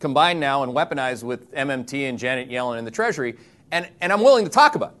 combined now and weaponized with MMT and Janet Yellen in the Treasury, and I'm willing to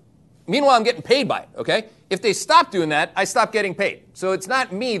talk about it. Meanwhile, I'm getting paid by it, okay? If they stop doing that, I stop getting paid. So it's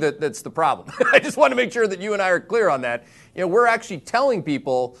not me that's the problem. I just want to make sure that you and I are clear on that. We're actually telling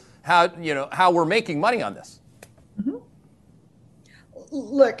people how we're making money on this. Mm-hmm.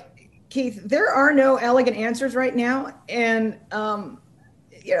 Look, Keith, there are no elegant answers right now. And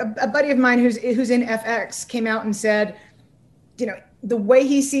a buddy of mine who's in FX came out and said, the way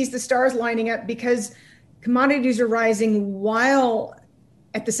he sees the stars lining up because commodities are rising while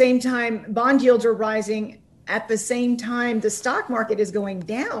at the same time bond yields are rising, at the same time the stock market is going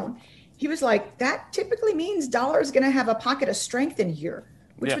down. He was like, that typically means dollar is going to have a pocket of strength in here,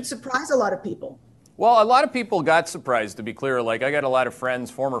 which would surprise a lot of people. Well, a lot of people got surprised, to be clear. Like, I got a lot of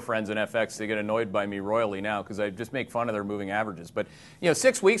friends, former friends in FX, they get annoyed by me royally now because I just make fun of their moving averages. But,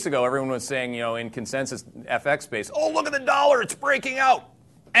 6 weeks ago, everyone was saying, in consensus FX space, oh, look at the dollar, it's breaking out.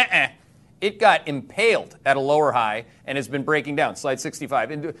 It got impaled at a lower high and has been breaking down. Slide 65.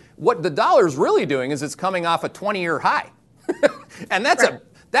 And what the dollar's really doing is it's coming off a 20-year high. And that's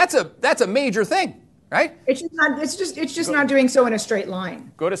a major thing. Right? It's just not doing so in a straight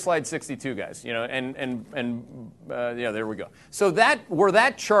line. Go to slide 62, guys. There we go. So where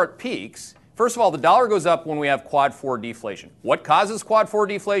that chart peaks, first of all, the dollar goes up when we have quad 4 deflation. What causes quad 4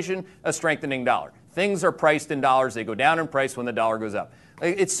 deflation? A strengthening dollar. Things are priced in dollars. They go down in price when the dollar goes up.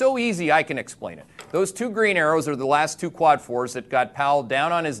 It's so easy I can explain it. Those two green arrows are the last two quad 4s that got Powell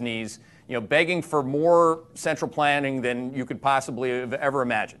down on his knees, begging for more central planning than you could possibly have ever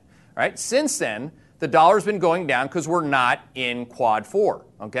imagined. All right? Since then, the dollar's been going down because we're not in quad 4,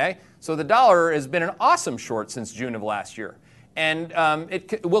 okay? So the dollar has been an awesome short since June of last year. And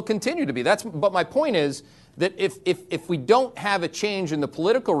it will continue to be. But my point is that if we don't have a change in the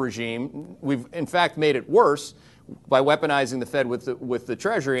political regime, we've in fact made it worse by weaponizing the Fed with the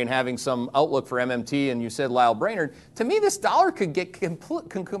Treasury and having some outlook for MMT, and you said Lyle Brainerd, to me this dollar can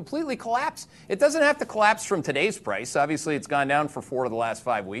completely collapse. It doesn't have to collapse from today's price. Obviously, it's gone down for 4 of the last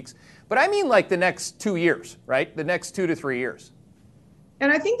 5 weeks. But I mean like the next 2 years, right? The next 2 to 3 years. And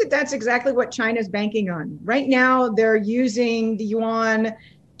I think that's exactly what China's banking on. Right now, they're using the yuan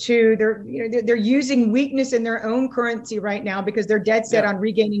to they're using weakness in their own currency right now because they're dead set on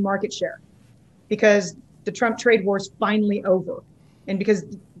regaining market share because the Trump trade war is finally over and because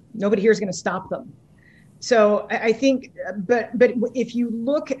nobody here is going to stop them. So I think, but if you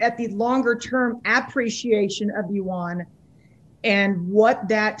look at the longer term appreciation of yuan and what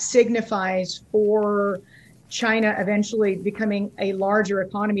that signifies for China eventually becoming a larger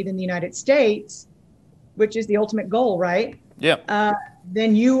economy than the United States, which is the ultimate goal, right? Yeah.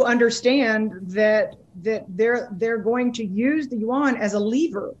 Then you understand that they're going to use the yuan as a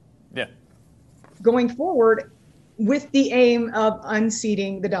lever going forward with the aim of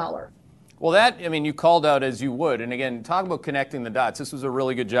unseating the dollar. Well, you called out as you would. And again, talk about connecting the dots. This was a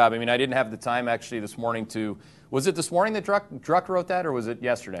really good job. I mean, I didn't have the time actually this morning was it this morning that Druck wrote that or was it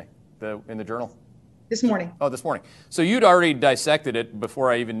yesterday in the journal? This morning. Oh, this morning. So you'd already dissected it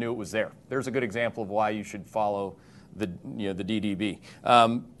before I even knew it was there. There's a good example of why you should follow the DDB.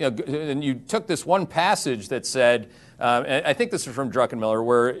 And you took this one passage that said, and I think this is from Druckenmiller,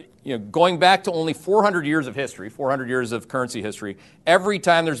 where going back to only 400 years of history, 400 years of currency history, every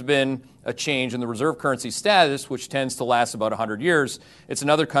time there's been a change in the reserve currency status, which tends to last about 100 years, it's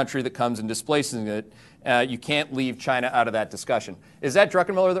another country that comes and displaces it. You can't leave China out of that discussion. Is that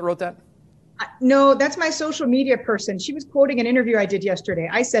Druckenmiller that wrote that? No, that's my social media person. She was quoting an interview I did yesterday.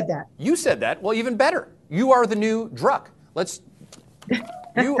 I said that. You said that? Well, even better. You are the new Druck.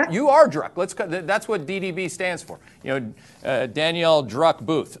 You are Druck. That's what DDB stands for. Danielle Druck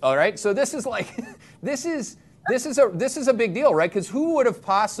Booth. All right. So this is like, this is a big deal, right? Because who would have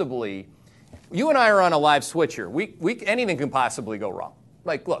possibly? You and I are on a live switch here. Anything can possibly go wrong.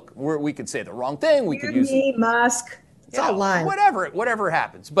 Like, look, we could say the wrong thing. We could use Musk. It's all live. Whatever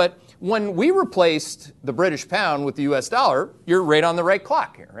happens. But when we replaced the British pound with the U.S. dollar, you're right on the right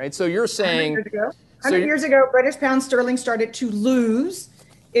clock here, right? So you're saying 100 years ago, British pound sterling started to lose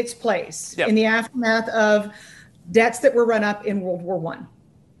its place in the aftermath of debts that were run up in World War I.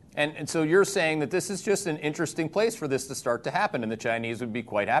 And so you're saying that this is just an interesting place for this to start to happen, and the Chinese would be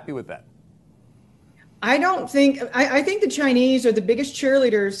quite happy with that. I think the Chinese are the biggest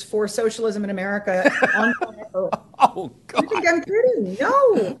cheerleaders for socialism in America on planet Earth. Oh, God. You think I'm kidding?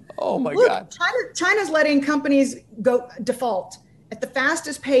 No. Oh, my Look, God. China's letting companies go default at the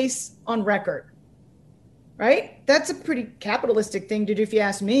fastest pace on record. Right? That's a pretty capitalistic thing to do, if you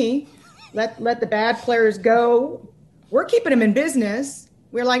ask me. Let the bad players go. We're keeping them in business.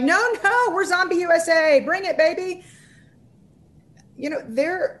 We're like, no, we're Zombie USA. Bring it, baby.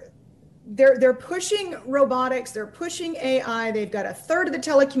 They're pushing robotics. They're pushing AI. They've got a third of the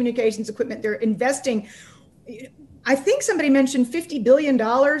telecommunications equipment. They're investing. I think somebody mentioned $50 billion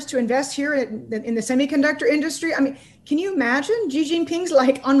to invest here in the semiconductor industry. I mean, can you imagine? Xi Jinping's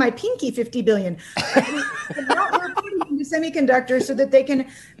like, on my pinky, $50 billion. We're putting into semiconductors so that they can,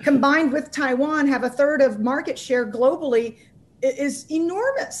 combined with Taiwan, have a third of market share globally is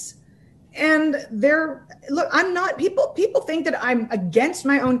enormous. And I'm not, people think that I'm against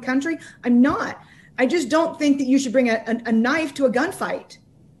my own country. I'm not. I just don't think that you should bring a knife to a gunfight.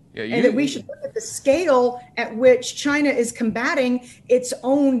 And that we should look at the scale at which China is combating its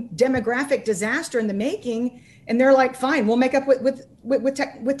own demographic disaster in the making. And they're like, fine, we'll make up with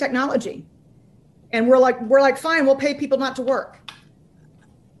technology. And we're like, fine, we'll pay people not to work.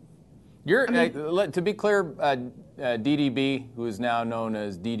 To be clear, DDB, who is now known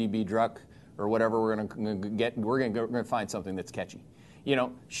as DDB Druck or whatever, we're going to find something that's catchy.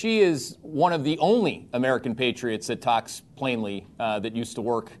 She is one of the only American patriots that talks plainly that used to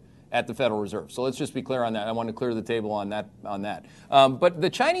work at the Federal Reserve. So let's just be clear on that. I want to clear the table on that. But the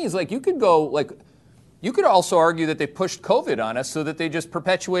Chinese, you could also argue that they pushed COVID on us so that they just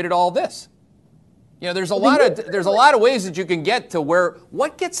perpetuated all this. There's a lot of ways that you can get to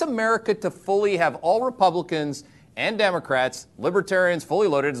what gets America to fully have all Republicans and Democrats, libertarians fully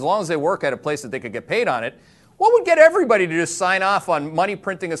loaded, as long as they work at a place that they could get paid on it. What would get everybody to just sign off on money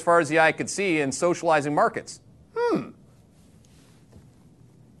printing as far as the eye could see and socializing markets?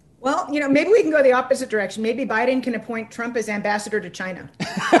 Well, maybe we can go the opposite direction. Maybe Biden can appoint Trump as ambassador to China.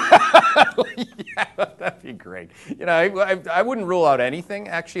 Yeah, that'd be great. I wouldn't rule out anything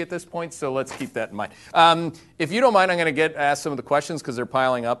actually at this point, so let's keep that in mind. If you don't mind, I'm going to ask some of the questions because they're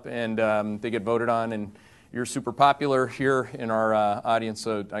piling up and they get voted on, and you're super popular here in our audience,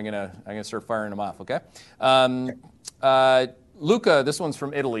 so I'm gonna start firing them off. Okay. Luca, this one's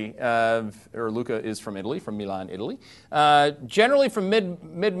from Italy, Luca is from Italy, from Milan, Italy. Generally, from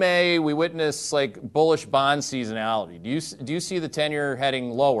mid-May, we witness bullish bond seasonality. Do you see the 10-year heading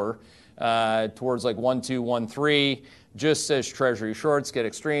lower? towards like 1.2, 1.3. Just says Treasury shorts get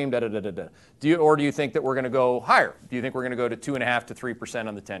extreme. Da da da da da. Do you think that we're going to go higher? Do you think we're going to go to 2.5 to 3%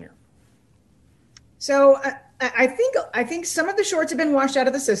 on the 10-year? So I think some of the shorts have been washed out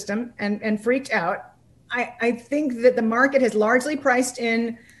of the system and freaked out. I think that the market has largely priced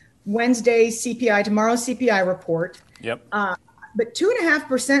in Wednesday's CPI, tomorrow's CPI report. Yep. But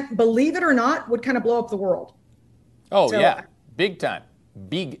 2.5%, believe it or not, would kind of blow up the world. Oh, so, yeah. Big time.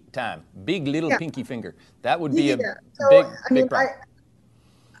 Big time. Big little pinky finger. That would be big problem.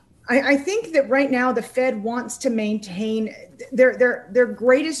 I think that right now the Fed wants to maintain their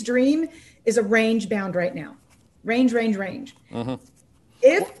greatest dream is a range bound right now. Range. Mm-hmm.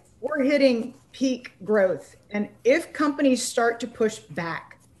 If we're hitting peak growth and if companies start to push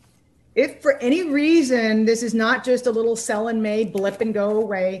back, if for any reason this is not just a little sell and may blip and go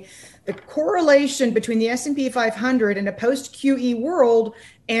away, the correlation between the S&P 500 in a post-QE world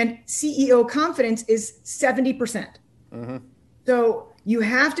and CEO confidence is 70%. Mm-hmm. So you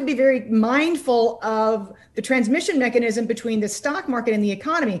have to be very mindful of the transmission mechanism between the stock market and the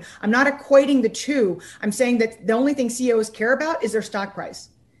economy. I'm not equating the two. I'm saying that the only thing CEOs care about is their stock price.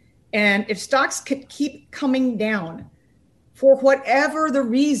 And if stocks could keep coming down, for whatever the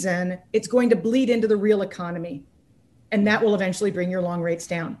reason, it's going to bleed into the real economy. And that will eventually bring your long rates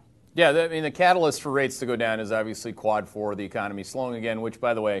down. Yeah, I mean, the catalyst for rates to go down is obviously quad 4, the economy slowing again, which,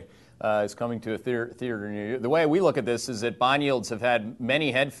 by the way, is coming to a theater near you. The way we look at this is that bond yields have had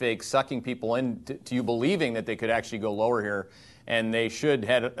many head fakes sucking people into you believing that they could actually go lower here. And they should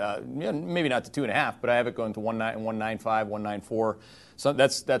head, maybe not to 2.5, but I have it going to 1.95, 1.94. So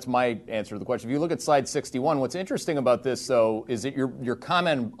that's my answer to the question. If you look at slide 61, what's interesting about this, though, is that your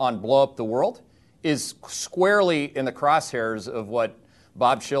comment on blow up the world is squarely in the crosshairs of what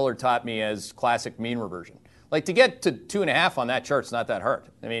Bob Shiller taught me as classic mean reversion. Like, to get to 2.5 on that chart's not that hard.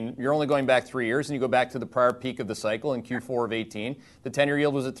 I mean, you're only going back 3 years, and you go back to the prior peak of the cycle in Q4 of 18. The 10-year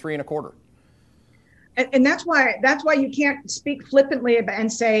yield was at 3.25. And that's why you can't speak flippantly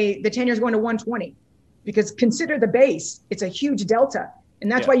and say the 10-year is going to 120, because consider the base. It's a huge delta.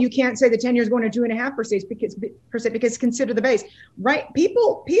 And that's why you can't say the 10-year is going to 2.5% because consider the base, right?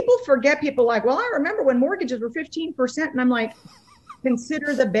 People forget. People like, well, I remember when mortgages were 15%. And I'm like,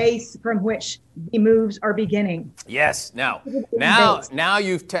 consider the base from which the moves are beginning. Yes. Now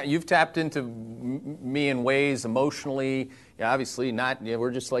you've tapped into me in ways emotionally. Yeah, obviously not.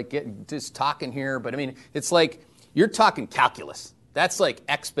 We're just like just talking here, but I mean, it's like you're talking calculus. That's like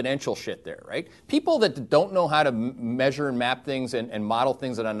exponential shit there, right? People that don't know how to measure and map things and model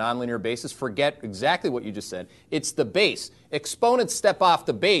things on a nonlinear basis forget exactly what you just said. It's the base. Exponents step off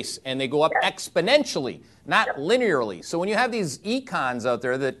the base and they go up exponentially, not linearly. So when you have these econs out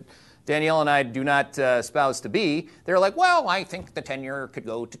there that Danielle and I do not espouse to be, they're like, well, I think the 10-year could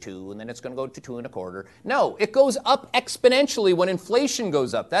go to 2, and then it's going to go to 2.25. No, it goes up exponentially when inflation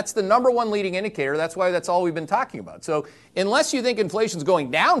goes up. That's the number one leading indicator. That's why that's all we've been talking about. So unless you think inflation's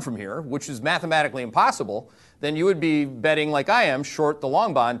going down from here, which is mathematically impossible, then you would be betting, like I am, short the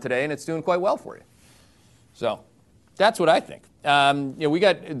long bond today, and it's doing quite well for you. So that's what I think. We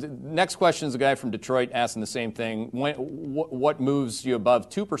got next question is a guy from Detroit asking the same thing. What moves you above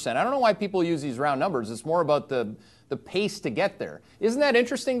 2%? I don't know why people use these round numbers. It's more about the pace to get there. Isn't that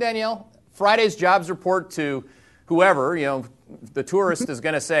interesting, Danielle? Friday's jobs report to whoever, the tourist is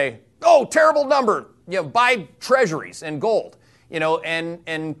going to say, oh, terrible number, buy treasuries and gold,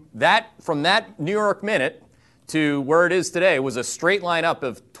 and that from that New York minute to where it is today was a straight line up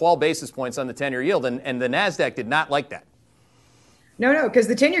of 12 basis points on the 10-year yield, and the NASDAQ did not like that. No, because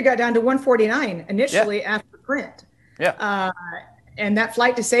the 10-year got down to 149 initially after print. Yeah. And that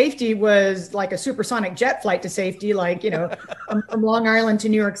flight to safety was like a supersonic jet flight to safety, like, from Long Island to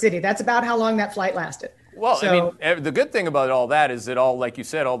New York City. That's about how long that flight lasted. Well, I mean, the good thing about all that is that all, like you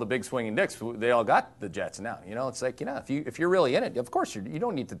said, all the big swinging dicks, they all got the jets now. It's like, if you're really in it, of course you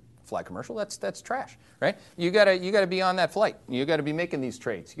don't need to fly commercial. That's trash, right? You gotta be on that flight. You gotta be making these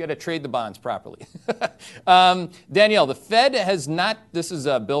trades. You gotta trade the bonds properly. Danielle, the Fed has not. This is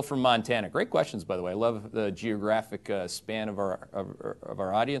Bill from Montana. Great questions, by the way. I love the geographic span of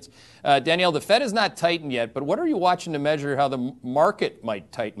our audience. Danielle, the Fed has not tightened yet, but what are you watching to measure how the market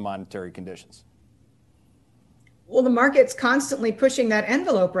might tighten monetary conditions? Well, the market's constantly pushing that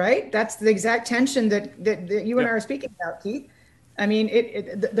envelope, right? That's the exact tension that you and I are speaking about, Keith. I mean,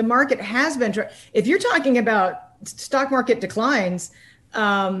 the market has been. If you're talking about stock market declines,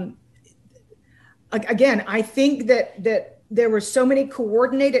 again, I think that there were so many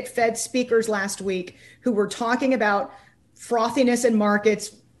coordinated Fed speakers last week who were talking about frothiness in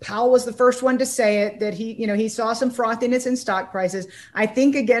markets, Powell was the first one to say it, that he saw some frothiness in stock prices. I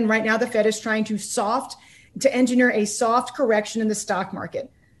think, again, right now the Fed is trying to engineer a soft correction in the stock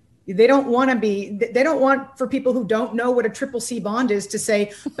market. They don't want for people who don't know what a triple C bond is to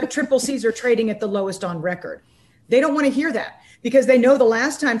say, but triple Cs are trading at the lowest on record. They don't want to hear that, because they know the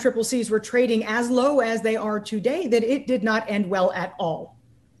last time triple Cs were trading as low as they are today, that it did not end well at all.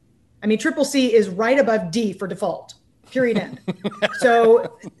 I mean, triple C is right above D for default, period, end.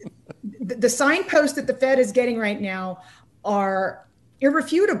 So the signposts that the Fed is getting right now are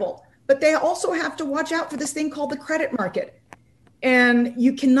irrefutable, but they also have to watch out for this thing called the credit market. And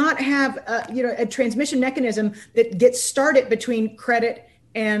you cannot have a transmission mechanism that gets started between credit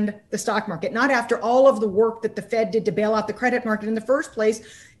and the stock market, not after all of the work that the Fed did to bail out the credit market in the first place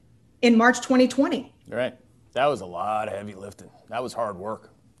in March 2020. Right. That was a lot of heavy lifting. That was hard work.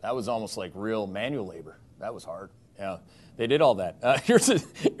 That was almost like real manual labor. That was hard. Yeah, they did all that. Here's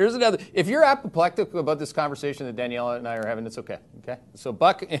another. If you're apoplectic about this conversation that Danielle and I are having, it's okay. Okay. So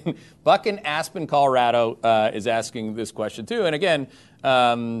Buck in Aspen, Colorado, is asking this question too. And again,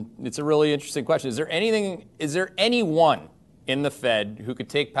 it's a really interesting question. Is there anyone in the Fed who could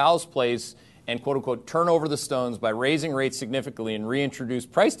take Powell's place and quote unquote turn over the stones by raising rates significantly and reintroduce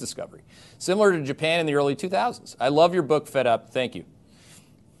price discovery, similar to Japan in the early 2000s? I love your book, Fed Up. Thank you.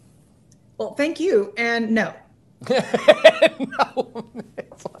 Well, thank you, and no. No.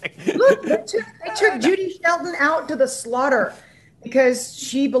 Look, they took Judy Shelton out to the slaughter because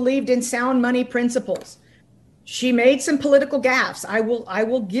she believed in sound money principles. She made some political gaffes. I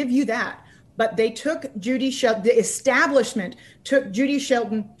will give you that. But they took Judy Shelton, the establishment took Judy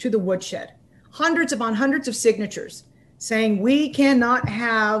Shelton to the woodshed. Hundreds upon hundreds of signatures saying we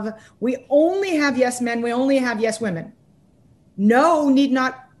only have yes men, we only have yes women. No, need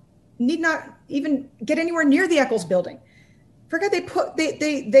not even get anywhere near the Eccles building. Forget they put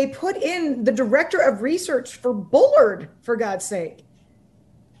in the director of research for Bullard, for God's sake.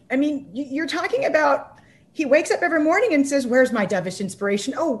 I mean, you're talking about, he wakes up every morning and says, where's my dovish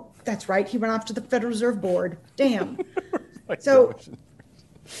inspiration? Oh, that's right. He went off to the Federal Reserve Board. Damn. So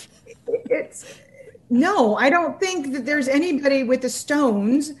no, I don't think that there's anybody with the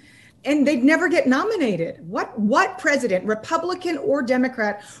stones, and they'd never get nominated. What president, Republican or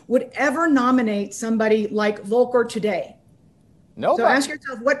Democrat, would ever nominate somebody like Volcker today? Nobody. So ask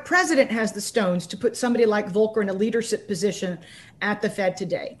yourself, what president has the stones to put somebody like Volcker in a leadership position at the Fed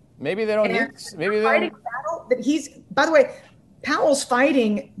today? Maybe they don't need. Maybe they don't. Battle that by the way, Powell's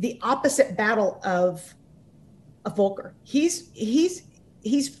fighting the opposite battle of Volcker. He's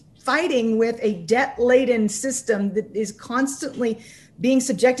fighting with a debt-laden system that is constantly being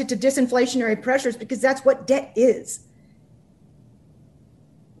subjected to disinflationary pressures, because that's what debt is.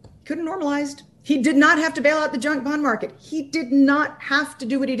 Couldn't normalized. He did not have to bail out the junk bond market. He did not have to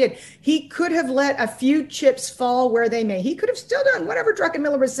do what he did. He could have let a few chips fall where they may. He could have still done whatever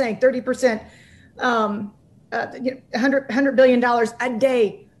Druckenmiller was saying, 30%, $100 billion a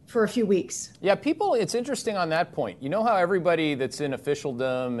day for a few weeks. Yeah, it's interesting on that point. You know how everybody that's in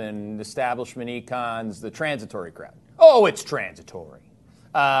officialdom and establishment econs, the transitory crowd. Oh, it's transitory.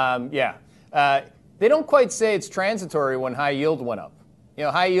 They don't quite say it's transitory when high yield went up.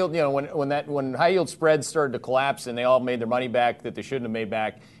 High yield, when high yield spreads started to collapse and they all made their money back that they shouldn't have made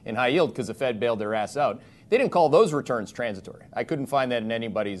back in high yield because the Fed bailed their ass out. They didn't call those returns transitory. I couldn't find that in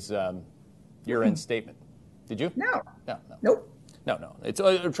anybody's year-end statement. Did you? No. Nope. No. It's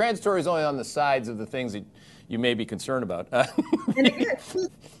transitory is only on the sides of the things that you may be concerned about. And again,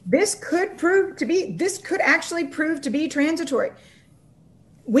 this could actually prove to be transitory.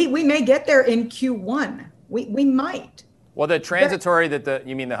 We may get there in Q1. We might. Well, the transitory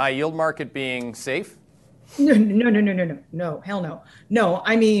you mean the high yield market being safe? No, hell no. No,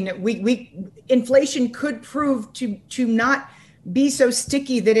 I mean, inflation could prove to not be so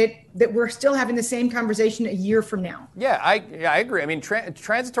sticky that we're still having the same conversation a year from now. Yeah, I agree. I mean,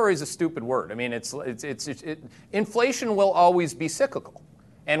 transitory is a stupid word. I mean, inflation will always be cyclical,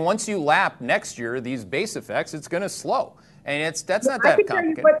 and once you lap next year these base effects, it's going to slow, and that's not that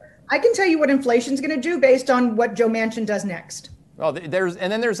complicated. I can tell you what inflation's going to do based on what Joe Manchin does next. Well, there's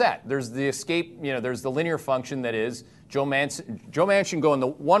that. There's the escape. There's the linear function that is Joe Manchin going the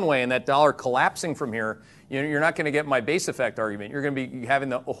one way, and that dollar collapsing from here. You're not going to get my base effect argument. You're going to be having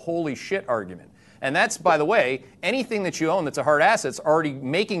the holy shit argument. And that's, by the way, anything that you own that's a hard asset is already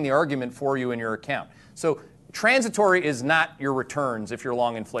making the argument for you in your account. So transitory is not your returns if you're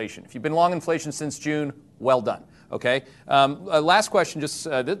long inflation. If you've been long inflation since June, well done. Okay. Last question, just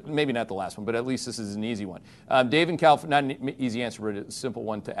maybe not the last one, but at least this is an easy one. Dave in California, not an easy answer, but a simple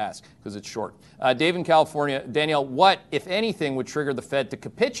one to ask because it's short. Dave in California, Danielle, what, if anything, would trigger the Fed to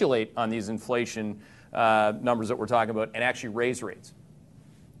capitulate on these inflation numbers that we're talking about and actually raise rates?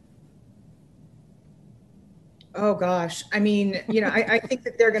 Oh, gosh. I mean, I think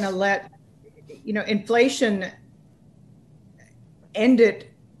that they're going to let, inflation end at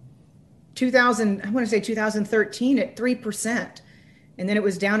 2013 at 3%. And then it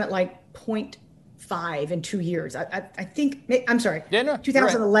was down at like 0.5 in 2 years. I think, I'm sorry, yeah, no,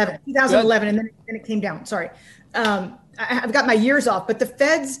 2011, right. 2011. And then it came down. Sorry. I've got my years off, but the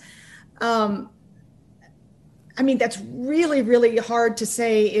Fed's, that's really, really hard to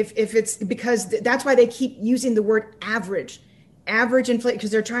say if it's because that's why they keep using the word average inflation,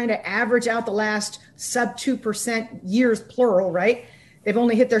 because they're trying to average out the last sub 2% years, plural, right? They've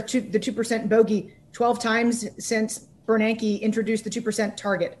only hit the 2% bogey 12 times since Bernanke introduced the 2%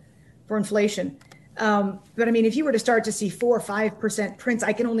 target for inflation. But if you were to start to see 4 or 5% prints,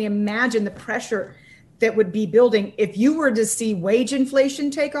 I can only imagine the pressure that would be building. If you were to see wage inflation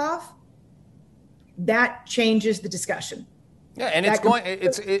take off, that changes the discussion. Yeah, and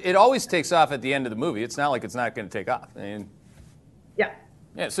it always takes off at the end of the movie. It's not like it's not going to take off.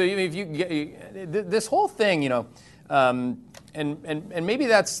 Yeah. So if you get this whole thing, and maybe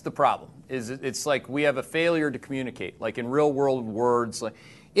that's the problem. It's like we have a failure to communicate, like in real world words. Like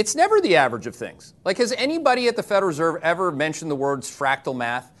it's never the average of things. Like has anybody at the Federal Reserve ever mentioned the words fractal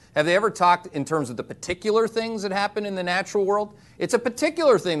math? Have they ever talked in terms of the particular things that happen in the natural world? It's a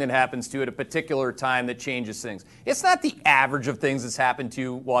particular thing that happens to you at a particular time that changes things. It's not the average of things that's happened to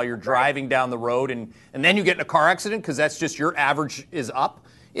you while you're driving down the road and then you get in a car accident because that's just your average is up.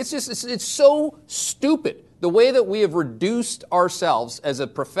 It's so stupid the way that we have reduced ourselves as a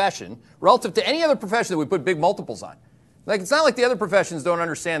profession relative to any other profession that we put big multiples on. Like it's not like the other professions don't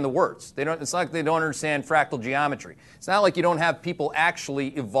understand the words. It's not like they don't understand fractal geometry. It's not like you don't have people actually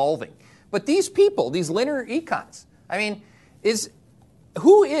evolving. But these people, these linear econs,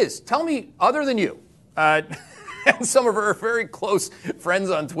 tell me other than you, and some of our very close friends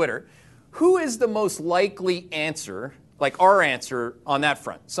on Twitter, who is the most likely answer, like our answer on that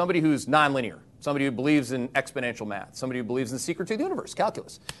front? Somebody who's nonlinear, somebody who believes in exponential math, somebody who believes in the secret to the universe,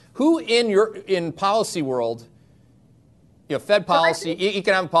 calculus. Who in policy world, Fed policy,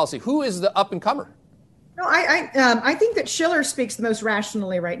 economic policy, who is the up-and-comer? No, I think that Schiller speaks the most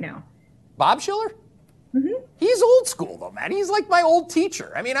rationally right now. Bob Schiller? Mm-hmm. He's old school, though, man. He's like my old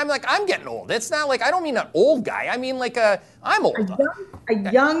teacher. I'm getting old. It's not like, I don't mean an old guy. I mean like I'm old. A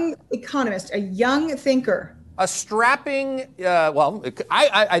young economist, a young thinker. A strapping,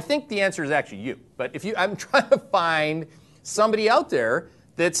 I think the answer is actually you. But I'm trying to find somebody out there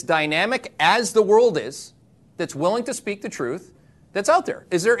that's dynamic as the world is, that's willing to speak the truth, that's out there.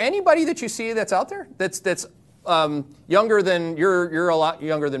 Is there anybody that you see that's out there that's younger than you're a lot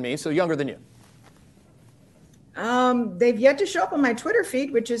younger than me, so younger than you? They've yet to show up on my Twitter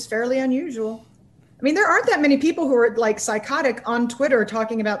feed, which is fairly unusual. There aren't that many people who are like psychotic on Twitter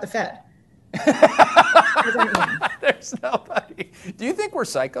talking about the Fed. There's nobody. Do you think we're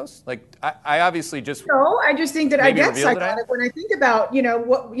psychos? Like I obviously just no. I just think that I get psychotic when I think about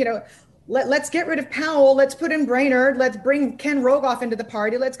Let's get rid of Powell. Let's put in Brainerd. Let's bring Ken Rogoff into the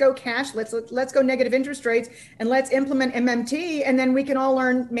party. Let's go cash. Let's go negative interest rates, and let's implement MMT, and then we can all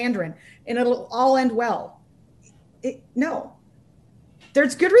learn Mandarin, and it'll all end well. No,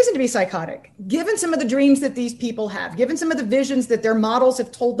 there's good reason to be psychotic, given some of the dreams that these people have, given some of the visions that their models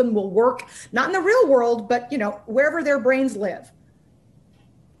have told them will work, not in the real world, but wherever their brains live.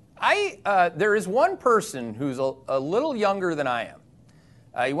 There is one person who's a little younger than I am.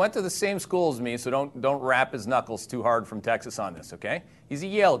 He went to the same school as me, so don't wrap his knuckles too hard from Texas on this, okay? He's a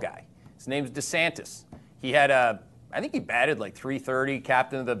Yale guy. His name's DeSantis. He had I think he batted like .330,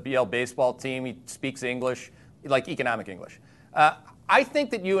 captain of the Yale baseball team. He speaks English, like economic English. I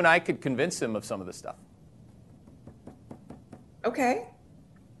think that you and I could convince him of some of this stuff. Okay.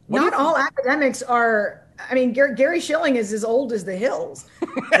 Not all academics are. Gary Schilling is as old as the hills.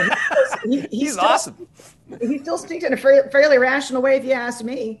 He's awesome. He still speaks in a fairly rational way, if you ask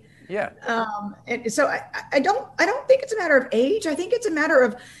me. Yeah. And so I don't think it's a matter of age. I think it's a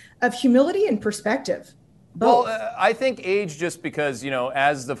matter of humility and perspective. Both. Well, I think age just because,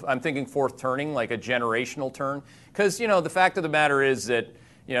 I'm thinking fourth turning, like a generational turn. Because, the fact of the matter is that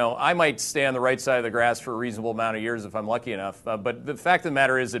I might stay on the right side of the grass for a reasonable amount of years if I'm lucky enough. But the fact of the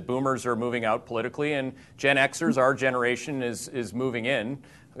matter is that boomers are moving out politically, and Gen Xers, our generation, is moving in.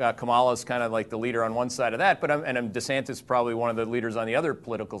 Kamala's kind of like the leader on one side of that, but DeSantis probably one of the leaders on the other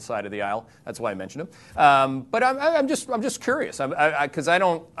political side of the aisle. That's why I mentioned him. But I'm just curious because I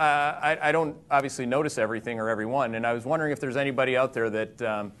don't obviously notice everything or everyone, and I was wondering if there's anybody out there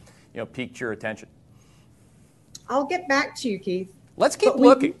that piqued your attention. I'll get back to you, Keith. Let's keep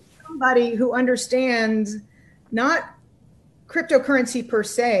looking. Somebody who understands not cryptocurrency per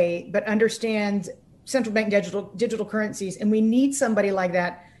se, but understands central bank digital currencies, and we need somebody like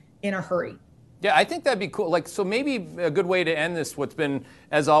that in a hurry. Yeah, I think that'd be cool. So maybe a good way to end this, what's been,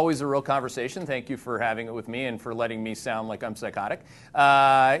 as always, a real conversation. Thank you for having it with me and for letting me sound like I'm psychotic.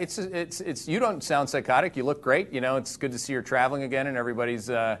 It's you don't sound psychotic. You look great. It's good to see you're traveling again, and everybody's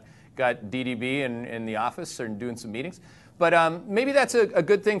got DDB in the office and doing some meetings. But maybe that's a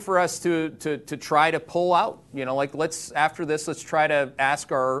good thing for us to try to pull out. After this, let's try to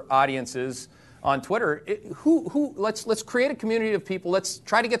ask our audiences on Twitter, let's create a community of people. Let's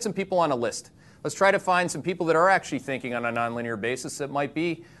try to get some people on a list. Let's try to find some people that are actually thinking on a nonlinear basis that might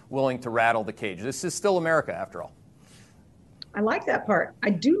be willing to rattle the cage. This is still America, after all. I like that part.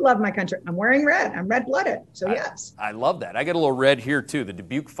 I do love my country. I'm wearing red. I'm red-blooded. So yes. I love that. I got a little red here too. The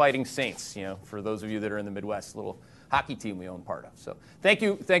Dubuque Fighting Saints. For those of you that are in the Midwest, a little hockey team we own part of. So thank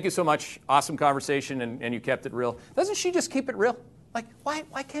you so much. Awesome conversation, and you kept it real. Doesn't she just keep it real?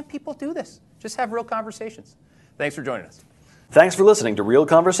 Why can't people do this? Just have real conversations. Thanks for joining us. Thanks for listening to Real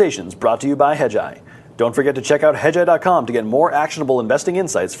Conversations, brought to you by Hedgeye. Don't forget to check out hedgeye.com to get more actionable investing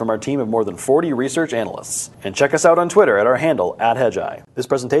insights from our team of more than 40 research analysts. And check us out on Twitter at our handle, @Hedgeye. This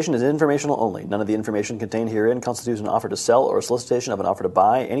presentation is informational only. None of the information contained herein constitutes an offer to sell or a solicitation of an offer to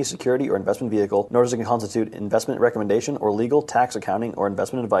buy any security or investment vehicle, nor does it constitute investment recommendation or legal, tax, accounting, or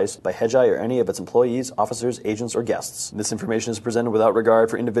investment advice by Hedgeye or any of its employees, officers, agents, or guests. This information is presented without regard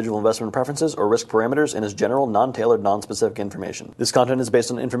for individual investment preferences or risk parameters and is general, non-tailored, non-specific information. This content is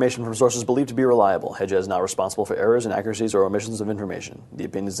based on information from sources believed to be reliable. Hedgeye is not responsible for errors, inaccuracies, or omissions of information. The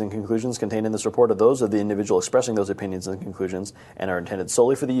opinions and conclusions contained in this report are those of the individual expressing those opinions and conclusions and are intended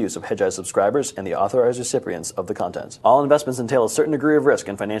solely for the use of Hedgeye subscribers and the authorized recipients of the content. All investments entail a certain degree of risk,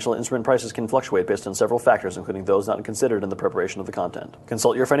 and financial instrument prices can fluctuate based on several factors, including those not considered in the preparation of the content.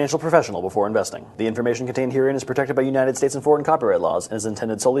 Consult your financial professional before investing. The information contained herein is protected by United States and foreign copyright laws and is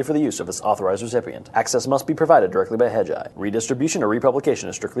intended solely for the use of its authorized recipient. Access must be provided directly by Hedgeye. Redistribution or republication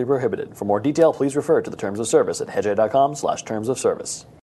is strictly prohibited. For more detail, please refer to the terms of service at hedgeye.com/terms of service.